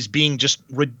facilities being just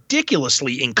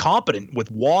ridiculously incompetent with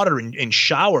water and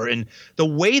shower, and the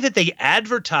way that they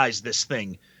advertised this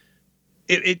thing.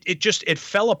 It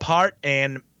fell apart,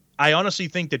 and I honestly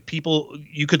think that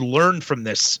you could learn from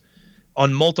this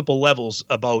on multiple levels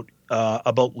about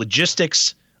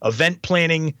logistics, event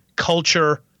planning,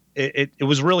 culture. It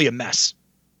was really a mess.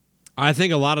 I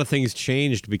think a lot of things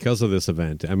changed because of this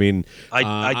event. I mean,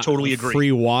 I totally agree.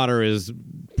 Free water is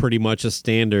pretty much a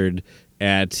standard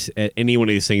at any one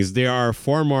of these things. There are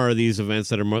far more of these events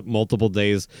that are multiple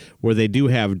days where they do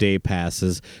have day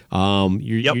passes.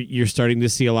 You're starting to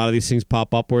see a lot of these things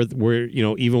pop up where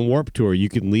even Warped Tour, you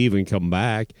can leave and come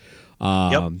back.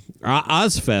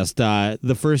 Ozfest,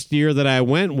 the first year that I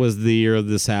went was the year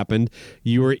this happened.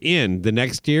 You were in. The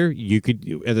next year, you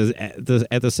could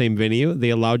at the same venue. They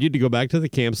allowed you to go back to the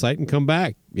campsite and come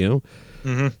back. And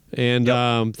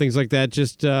things like that.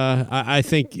 Just I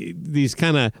think these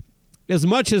kind of, as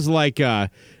much as like the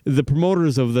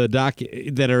promoters of the doc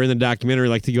that are in the documentary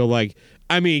like to go like,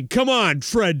 I mean, come on,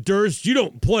 Fred Durst, you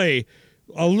don't play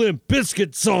a Limp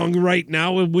Bizkit song right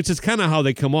now, which is kind of how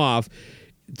they come off.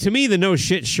 To me, the no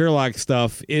shit Sherlock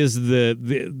stuff is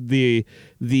the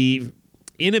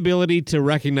inability to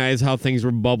recognize how things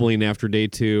were bubbling after day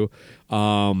two.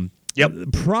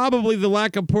 Probably the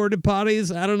lack of porta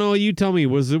potties. I don't know. You tell me.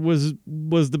 Was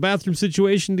the bathroom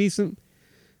situation decent?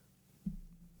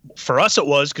 For us, it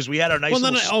was because we had our nice.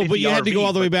 But you had to go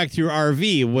all the way back to your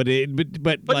RV.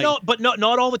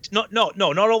 Not all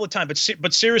the time.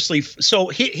 But seriously, so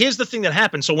here's the thing that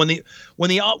happened. So when the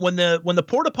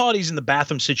porta potties in the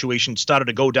bathroom situation started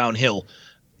to go downhill,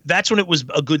 that's when it was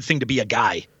a good thing to be a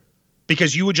guy.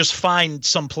 because you would just find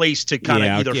some place to kind of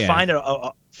either find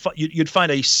you'd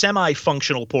find a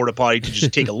semi-functional porta potty to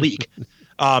just take a leak.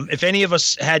 If any of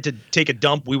us had to take a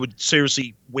dump, we would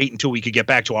seriously wait until we could get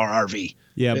back to our RV.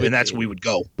 Yeah, and that's where we would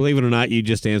go. Believe it or not, you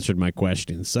just answered my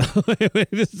question. So,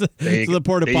 the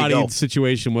porta potty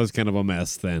situation was kind of a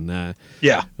mess then.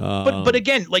 But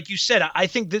again, like you said, I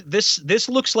think that this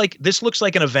looks like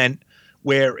an event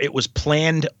where it was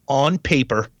planned on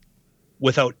paper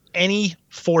without any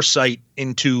foresight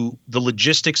into the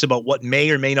logistics about what may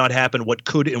or may not happen, what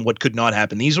could and what could not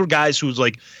happen. These were guys who was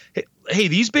like, hey,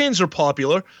 these bands are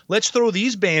popular. Let's throw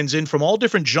these bands in from all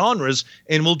different genres,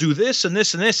 and we'll do this and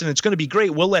this and this, and it's going to be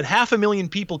great. We'll let 500,000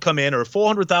 people come in or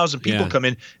 400,000 people come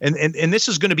in, and this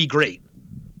is going to be great.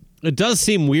 It does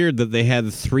seem weird that they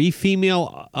had 3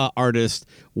 female artists,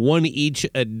 one each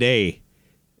a day.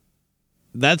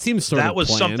 That seems sort of planned.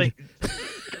 Something.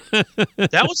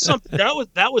 That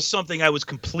was something I was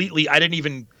completely. I didn't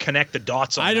even connect the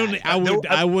dots on.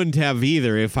 I wouldn't have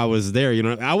either if I was there. You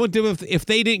know, I would do if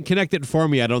they didn't connect it for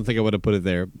me. I don't think I would have put it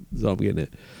there. So I'm getting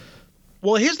it.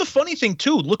 Well, here's the funny thing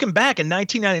too. Looking back in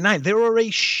 1999, there were a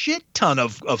shit ton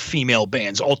of female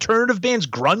bands, alternative bands,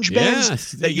 grunge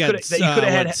bands that you could have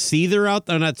had. Seether out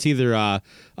there, not Seether.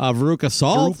 Veruca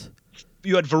Salt.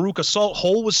 You had Veruca Salt.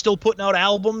 Hole was still putting out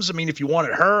albums. I mean, if you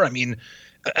wanted her, I mean,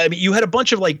 you had a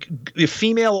bunch of like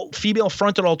female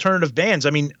fronted alternative bands. I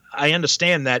mean, I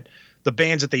understand that the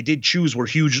bands that they did choose were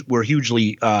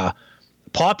hugely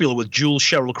popular with Jules,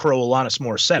 Sheryl Crow, Alanis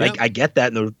Morissette. Yep. I get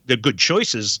that, and they're good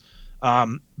choices.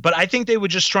 But I think they were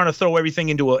just trying to throw everything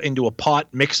into a pot,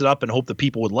 mix it up, and hope that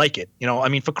people would like it. You know, I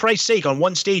mean, for Christ's sake, on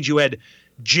one stage you had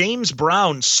James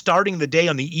Brown starting the day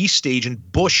on the East stage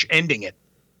and Bush ending it.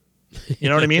 You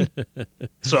know what I mean?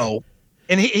 So,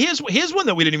 and here's one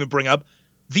that we didn't even bring up.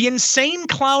 The Insane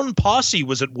Clown Posse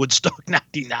was at Woodstock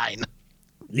 99.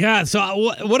 Yeah,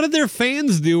 so what did their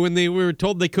fans do when they were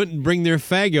told they couldn't bring their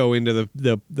Faygo into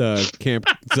the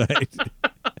campsite?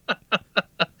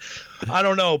 I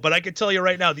don't know, but I can tell you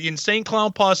right now, the Insane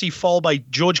Clown Posse, followed by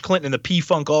George Clinton and the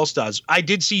P-Funk All-Stars. I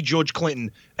did see George Clinton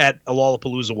at a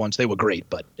Lollapalooza once. They were great,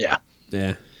 but yeah.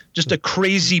 Just a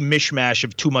crazy mishmash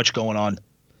of too much going on.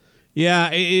 Yeah,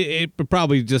 it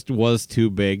probably just was too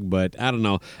big, but I don't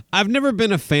know. I've never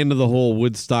been a fan of the whole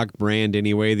Woodstock brand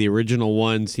anyway. The original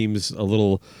one seems a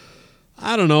little,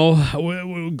 I don't know,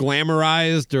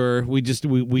 glamorized, or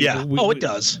it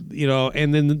does. You know,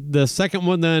 and then the second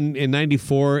one then in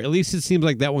 94, at least it seems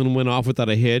like that one went off without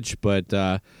a hitch, but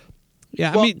I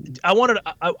mean, I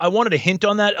wanted to hint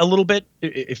on that a little bit,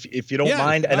 if you don't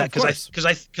mind, and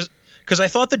because I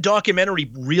thought the documentary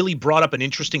really brought up an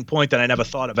interesting point that I never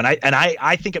thought of, and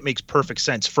I think it makes perfect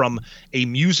sense from a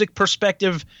music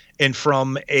perspective and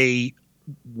from a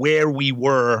where we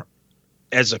were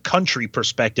as a country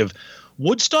perspective.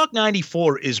 Woodstock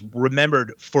 94 is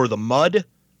remembered for the mud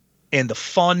and the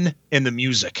fun and the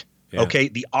music. Yeah. Okay,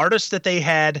 the artists that they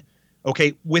had.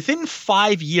 Okay, within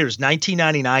 5 years,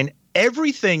 1999.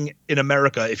 Everything in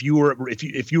America, if you were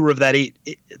of that age,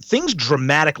 things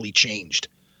dramatically changed.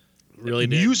 Really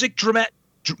did. Music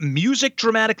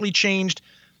dramatically changed.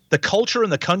 The culture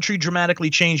in the country dramatically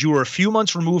changed. You were a few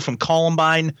months removed from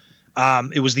Columbine.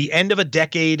 It was the end of a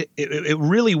decade. It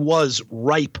really was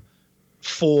ripe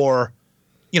for,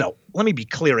 let me be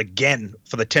clear again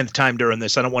for the 10th time during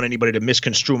this. I don't want anybody to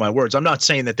misconstrue my words. I'm not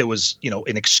saying that there was,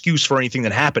 an excuse for anything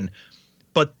that happened,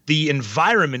 but the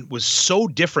environment was so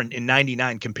different in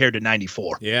 99 compared to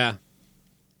 94. Yeah.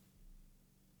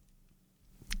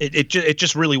 It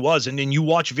just really was. And then you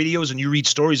watch videos and you read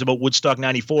stories about Woodstock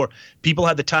 94. People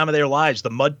had the time of their lives. The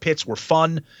mud pits were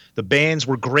fun. The bands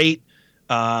were great.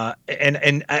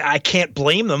 And I can't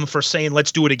blame them for saying,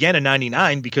 let's do it again in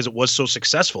 99 because it was so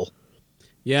successful.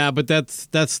 Yeah, but that's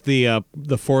the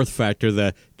fourth factor,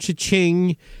 the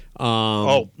cha-ching.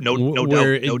 No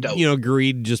doubt.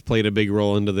 Greed just played a big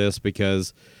role into this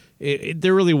because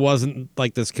there really wasn't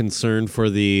like this concern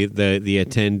for the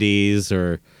attendees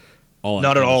or all that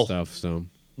not at all stuff. So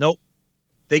nope,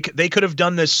 they could have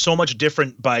done this so much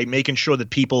different by making sure that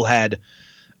people had,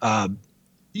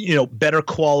 better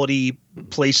quality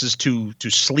places to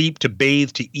sleep, to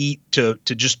bathe, to eat, to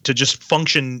just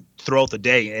function throughout the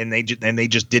day, and they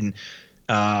just didn't.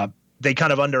 They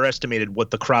kind of underestimated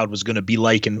what the crowd was going to be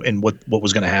like and what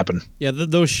was going to happen. Yeah,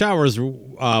 those showers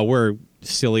were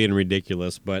silly and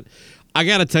ridiculous, but I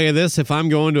got to tell you this, if I'm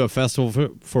going to a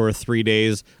festival for 3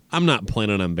 days, I'm not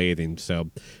planning on bathing.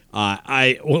 So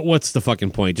what's the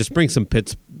fucking point? Just bring some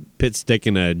pit stick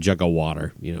and a jug of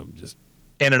water, just.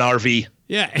 And an RV.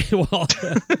 Yeah, well,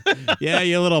 yeah,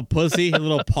 you little pussy, you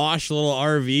little posh little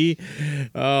RV.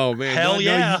 Oh man, Hell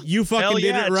yeah, you fucking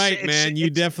did it right, man. You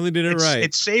definitely did it right.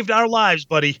 It saved our lives,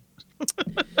 buddy.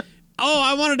 Oh,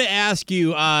 I wanted to ask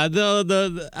you,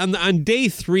 on day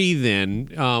 3,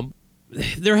 then,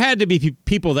 there had to be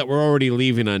people that were already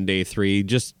leaving on day 3.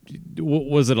 Just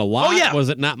was it a lot? Oh, yeah. Was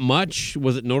it not much?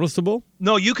 Was it noticeable?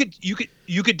 No, you could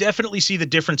definitely see the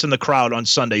difference in the crowd on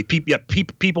Sunday.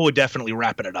 People were definitely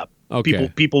wrapping it up. Okay.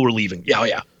 People were leaving.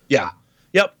 Yeah.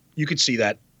 Yep, you could see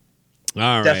that. All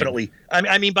right. Definitely.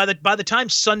 I mean, by the time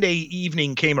Sunday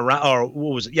evening came around, or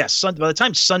what was it? Yes, by the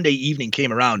time Sunday evening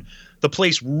came around, the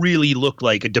place really looked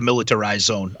like a demilitarized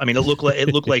zone. I mean, it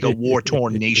looked like a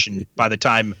war-torn nation by the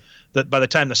time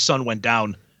the sun went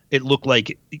down. It looked like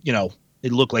it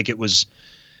was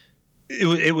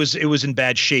in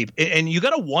bad shape. And you got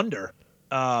to wonder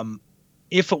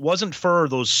if it wasn't for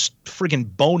those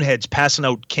friggin' boneheads passing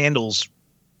out candles,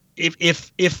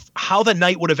 if how the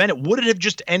night would have ended. Would it have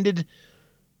just ended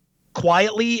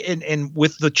quietly and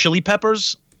with the Chili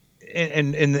Peppers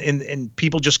and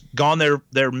people just gone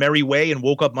their merry way and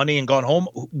woke up Monday and gone home?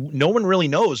 No one really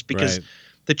knows, because right.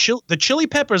 the Chili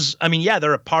Peppers, I mean, yeah,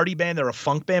 they're a party band, they're a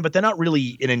funk band, but they're not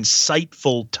really an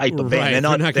insightful type of band. Right. They're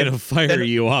not going to fire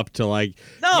you up to like,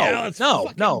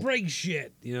 no, break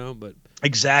shit, but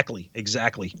exactly.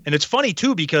 And it's funny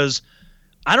too, because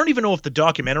I don't even know if the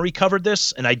documentary covered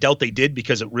this, and I doubt they did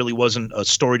because it really wasn't a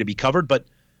story to be covered. But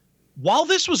while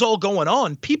this was all going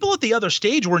on, people at the other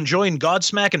stage were enjoying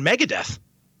Godsmack and Megadeth.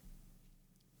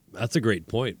 That's a great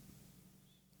point.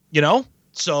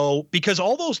 So because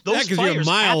all those because you're a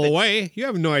mile away, you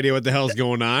have no idea what the hell's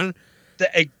going on.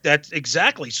 That's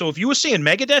exactly. So if you were seeing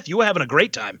Megadeth, you were having a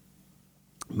great time.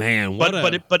 Man,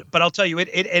 but I'll tell you,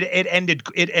 it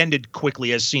ended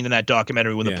quickly, as seen in that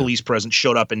documentary, when the police presence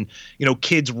showed up, and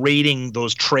kids raiding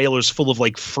those trailers full of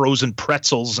like frozen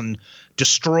pretzels and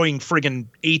destroying friggin'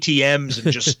 ATMs,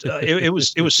 and just it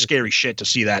was scary shit to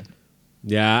see that.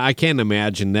 Yeah, I can't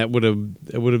imagine. It would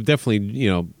have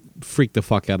definitely freaked the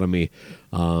fuck out of me.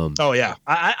 Oh yeah,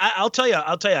 I'll tell you.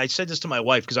 I said this to my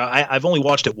wife because I've only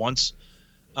watched it once,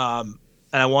 and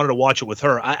I wanted to watch it with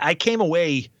her. I came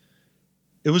away.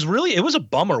 It was a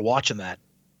bummer watching that.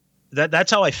 That's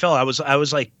how I felt. I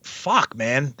was like, fuck,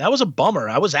 man, that was a bummer.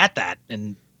 I was at that,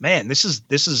 and man, this is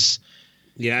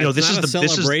yeah. This is the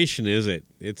celebration, is it?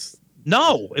 It's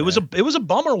no. It was a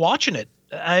bummer watching it.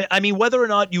 I mean, whether or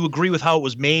not you agree with how it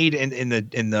was made and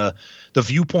in the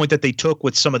viewpoint that they took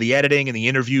with some of the editing and the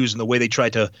interviews and the way they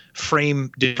tried to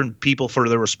frame different people for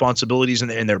their responsibilities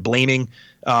and their blaming,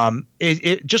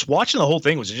 it just watching the whole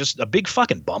thing was just a big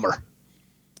fucking bummer.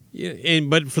 Yeah,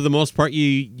 but for the most part,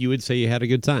 you would say you had a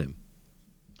good time.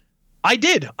 I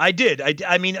did. I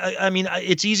mean,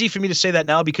 it's easy for me to say that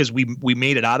now because we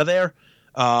made it out of there.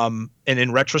 And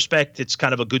in retrospect, it's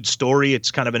kind of a good story.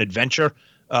 It's kind of an adventure.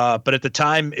 But at the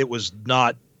time, it was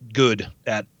not good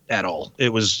at all.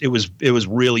 It was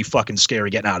really fucking scary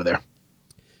getting out of there.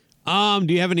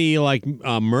 Do you have any like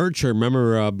merch or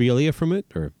memorabilia from it,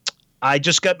 or? I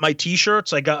just got my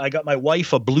T-shirts. I got my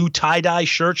wife a blue tie-dye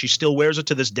shirt. She still wears it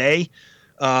to this day.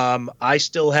 I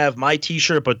still have my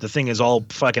T-shirt, but the thing is all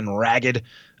fucking ragged.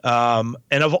 And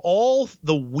of all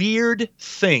the weird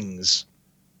things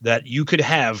that you could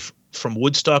have from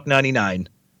Woodstock 99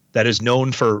 that is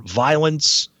known for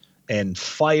violence and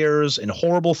fires and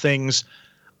horrible things,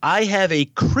 I have a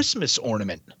Christmas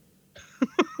ornament.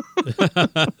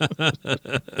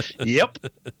 Yep.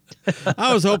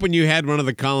 I was hoping you had one of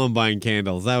the Columbine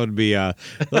candles. That would be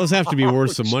those have to be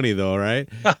worth some money though, right?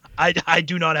 I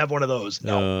do not have one of those.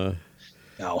 No.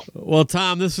 No. Well,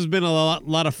 Tom, this has been a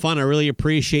lot of fun. I really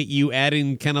appreciate you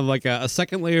adding kind of like a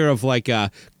second layer of like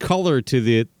a color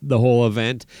to the whole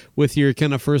event with your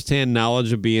kind of firsthand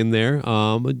knowledge of being there.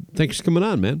 Thanks for coming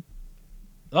on, man.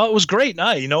 Oh, it was great.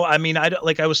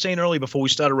 Like I was saying earlier before we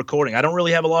started recording, I don't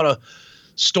really have a lot of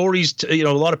stories to, a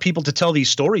lot of people to tell these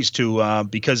stories to,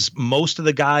 because most of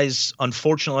the guys,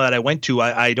 unfortunately, that I went to,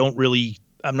 I'm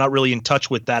not really in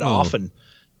touch with that often.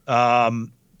 My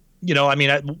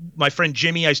friend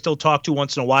Jimmy, I still talk to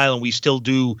once in a while, and we still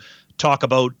do talk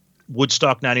about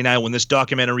Woodstock 99. When this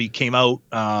documentary came out,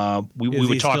 we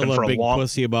were talking for a big long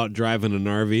pussy about driving an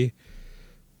RV.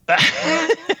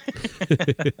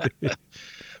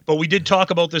 But we did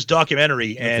talk about this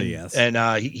documentary, and yes. And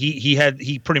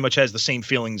he pretty much has the same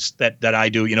feelings that I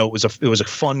do. It was a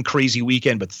fun, crazy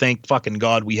weekend, but thank fucking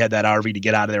God we had that RV to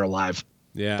get out of there alive.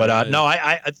 Yeah. But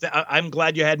I'm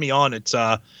glad you had me on. It's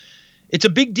a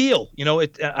big deal.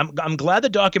 I'm glad the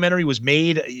documentary was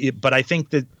made, but I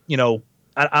think that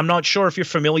I'm not sure if you're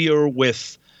familiar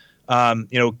with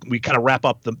we kind of wrap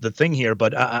up the thing here,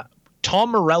 but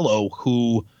Tom Morello,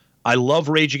 who I love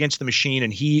Rage Against the Machine,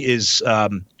 and he is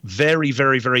very,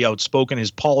 very, very outspoken.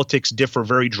 His politics differ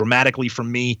very dramatically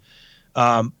from me.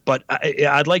 But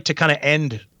I'd like to kind of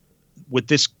end with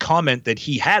this comment that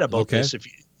he had about this.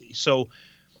 So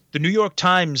the New York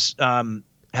Times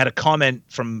had a comment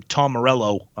from Tom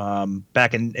Morello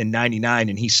back in 99,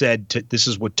 and he said, this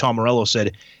is what Tom Morello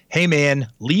said, "Hey, man,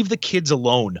 leave the kids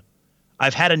alone.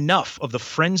 I've had enough of the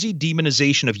frenzied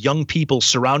demonization of young people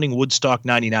surrounding Woodstock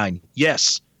 99.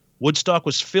 Yes, Woodstock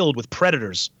was filled with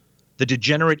predators, the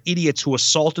degenerate idiots who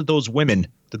assaulted those women,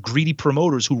 the greedy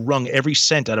promoters who wrung every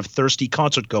cent out of thirsty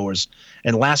concertgoers,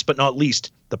 and last but not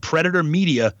least, the predator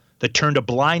media that turned a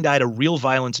blind eye to real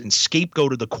violence and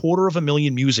scapegoated the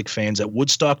 250,000 music fans at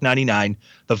Woodstock 99,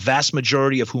 the vast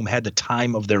majority of whom had the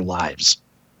time of their lives."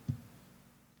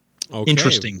 Okay,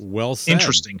 interesting. Well said.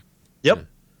 Interesting. Yep. Yeah.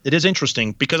 It is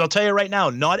interesting because I'll tell you right now,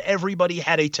 not everybody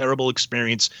had a terrible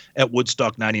experience at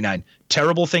Woodstock 99.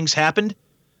 Terrible things happened,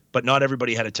 but not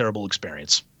everybody had a terrible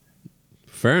experience.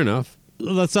 Fair enough.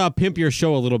 Let's pimp your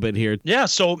show a little bit here. Yeah,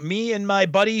 so me and my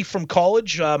buddy from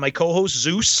college, my co-host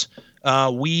Zeus,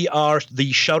 we are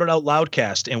the Shout It Out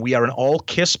Loudcast, and we are an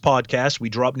all-Kiss podcast. We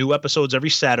drop new episodes every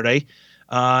Saturday.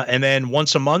 And then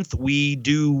once a month, we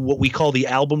do what we call the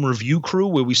album review crew,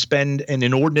 where we spend an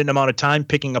inordinate amount of time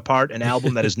picking apart an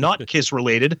album that is not Kiss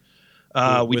related.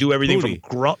 We do everything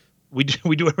from we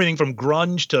do everything from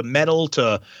grunge to metal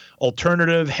to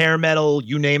alternative, hair metal,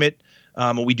 you name it.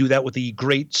 We do that with the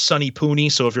great Sonny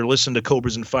Pooney. So if you're listening to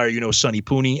Cobras and Fire, you know Sonny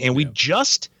Pooney. And we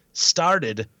just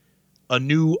started a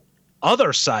new other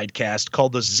sidecast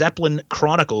called the Zeppelin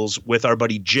Chronicles with our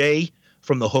buddy Jay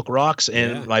from the Hook Rocks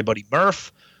and my buddy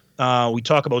Murph. We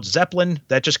talk about Zeppelin.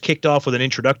 That just kicked off with an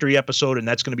introductory episode, and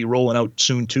that's going to be rolling out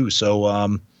soon too.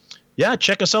 So,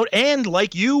 check us out. And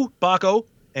like you, Baco,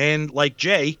 and like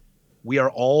Jay, we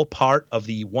are all part of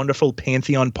the wonderful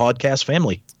Pantheon podcast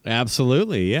family.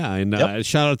 Absolutely, yeah. And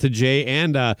shout out to Jay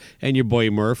and your boy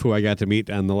Murph, who I got to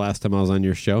meet on the last time I was on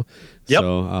your show. Yep.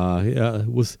 So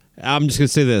I'm just gonna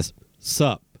say this: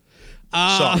 sup.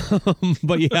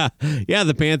 But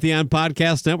the Pantheon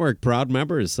Podcast Network, proud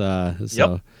members.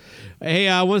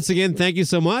 Hey, once again, thank you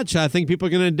so much. I think people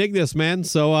are going to dig this, man.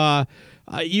 So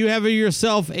you have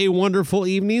yourself a wonderful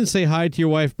evening. Say hi to your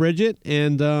wife, Bridget,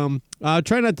 and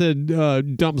try not to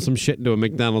dump some shit into a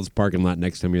McDonald's parking lot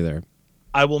next time you're there.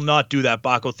 I will not do that,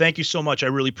 Baco. Thank you so much. I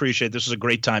really appreciate it. This was a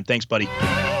great time. Thanks, buddy. We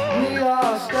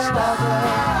are stars,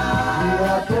 we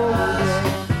are golden,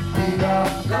 we are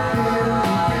flying.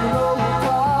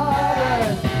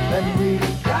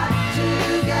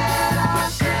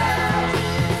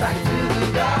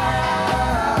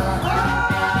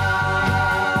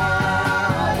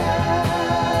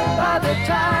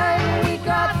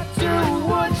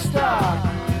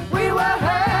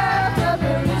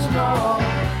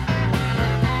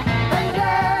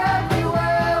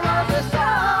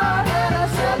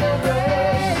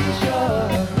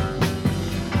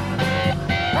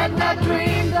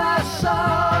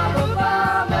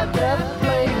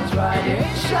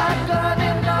 Shotgun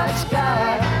in the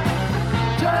sky,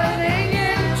 turning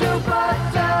into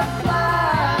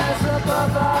butterflies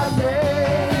above our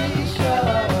nation.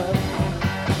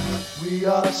 We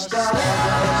are stars, we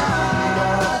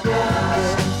are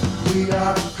golden, we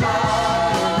are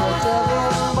caught in the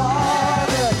devil's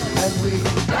market, and we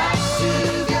got to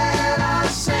get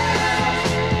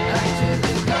ourselves back to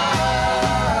the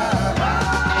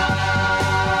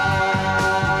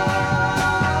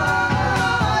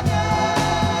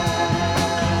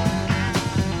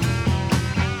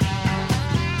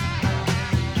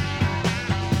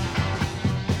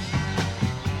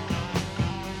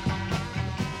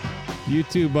You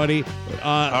too, buddy.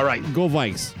 All right. Go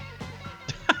Vikes.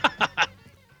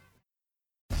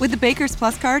 With the Baker's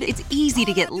Plus card, it's easy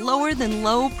to get lower than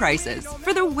low prices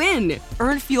for the win.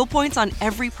 Earn fuel points on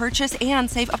every purchase and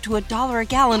save up to $1 a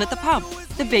gallon at the pump.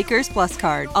 The Baker's Plus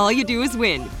card. All you do is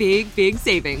win. Big, big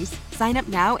savings. Sign up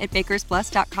now at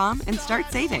bakersplus.com and start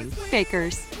saving.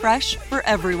 Baker's. Fresh for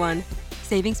everyone.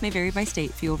 Savings may vary by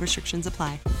state. Fuel restrictions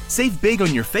apply. Save big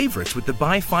on your favorites with the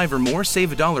Buy 5 or More,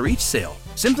 Save $1 each sale.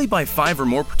 Simply buy 5 or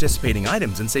more participating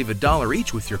items and save $1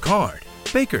 each with your card.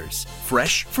 Baker's,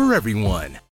 fresh for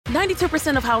everyone.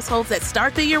 92% of households that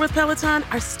start the year with Peloton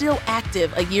are still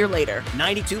active a year later.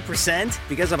 92%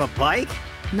 because of a bike?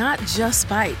 not just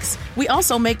bikes. We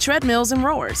also make treadmills and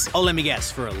rowers. Oh, let me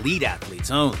guess, for elite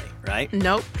athletes only, right?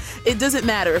 Nope. It doesn't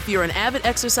matter if you're an avid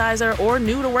exerciser or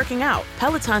new to working out.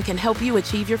 Peloton can help you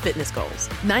achieve your fitness goals.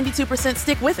 92%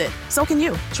 stick with it. So can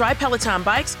you. Try Peloton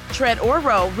bikes, tread or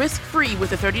row risk-free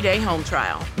with a 30-day home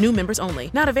trial. New members only.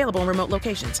 Not available in remote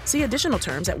locations. See additional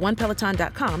terms at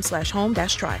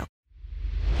onepeloton.com/home-trial.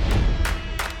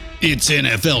 It's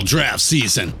NFL draft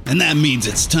season, and that means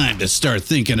it's time to start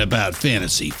thinking about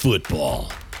fantasy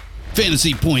football.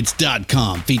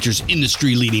 FantasyPoints.com features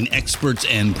industry-leading experts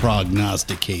and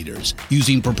prognosticators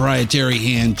using proprietary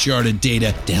hand-charted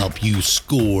data to help you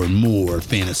score more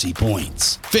fantasy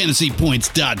points.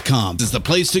 FantasyPoints.com is the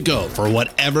place to go for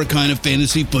whatever kind of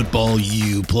fantasy football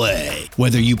you play.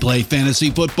 Whether you play fantasy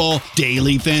football,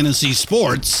 daily fantasy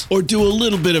sports, or do a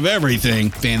little bit of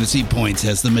everything, Fantasy Points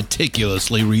has the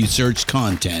meticulously researched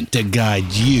content to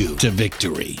guide you to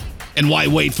victory. And why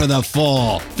wait for the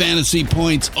fall? Fantasy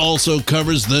Points also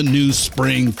covers the new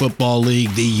spring football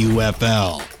league, the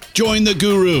UFL. Join the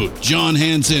guru, John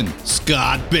Hansen,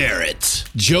 Scott Barrett,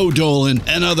 Joe Dolan,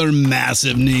 and other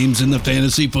massive names in the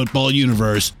fantasy football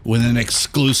universe with an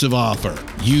exclusive offer.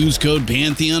 Use code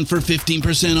Pantheon for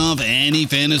 15% off any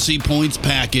Fantasy Points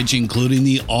package, including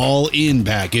the all-in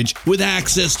package, with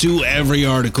access to every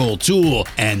article, tool,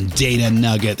 and data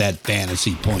nugget that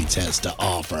Fantasy Points has to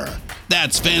offer.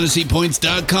 That's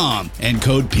FantasyPoints.com and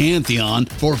code Pantheon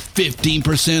for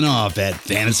 15% off at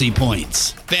Fantasy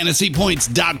Points.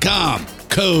 FantasyPoints.com,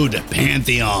 code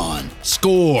Pantheon.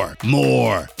 Score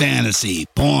more fantasy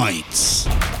points.